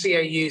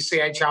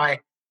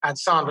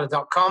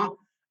 MCAUCHI@sandler.com,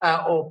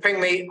 or ping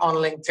me on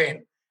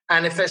LinkedIn.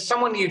 And if there's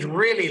someone you'd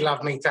really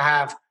love me to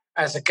have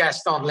as a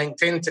guest on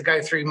LinkedIn to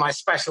go through my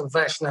special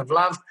version of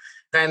love,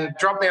 then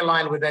drop me a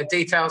line with their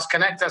details,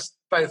 connect us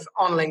both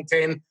on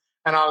LinkedIn,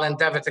 and I'll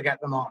endeavor to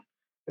get them on.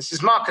 This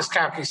is Marcus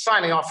Cauchi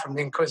signing off from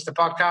the Inquisitor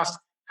podcast.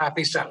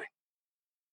 Happy selling.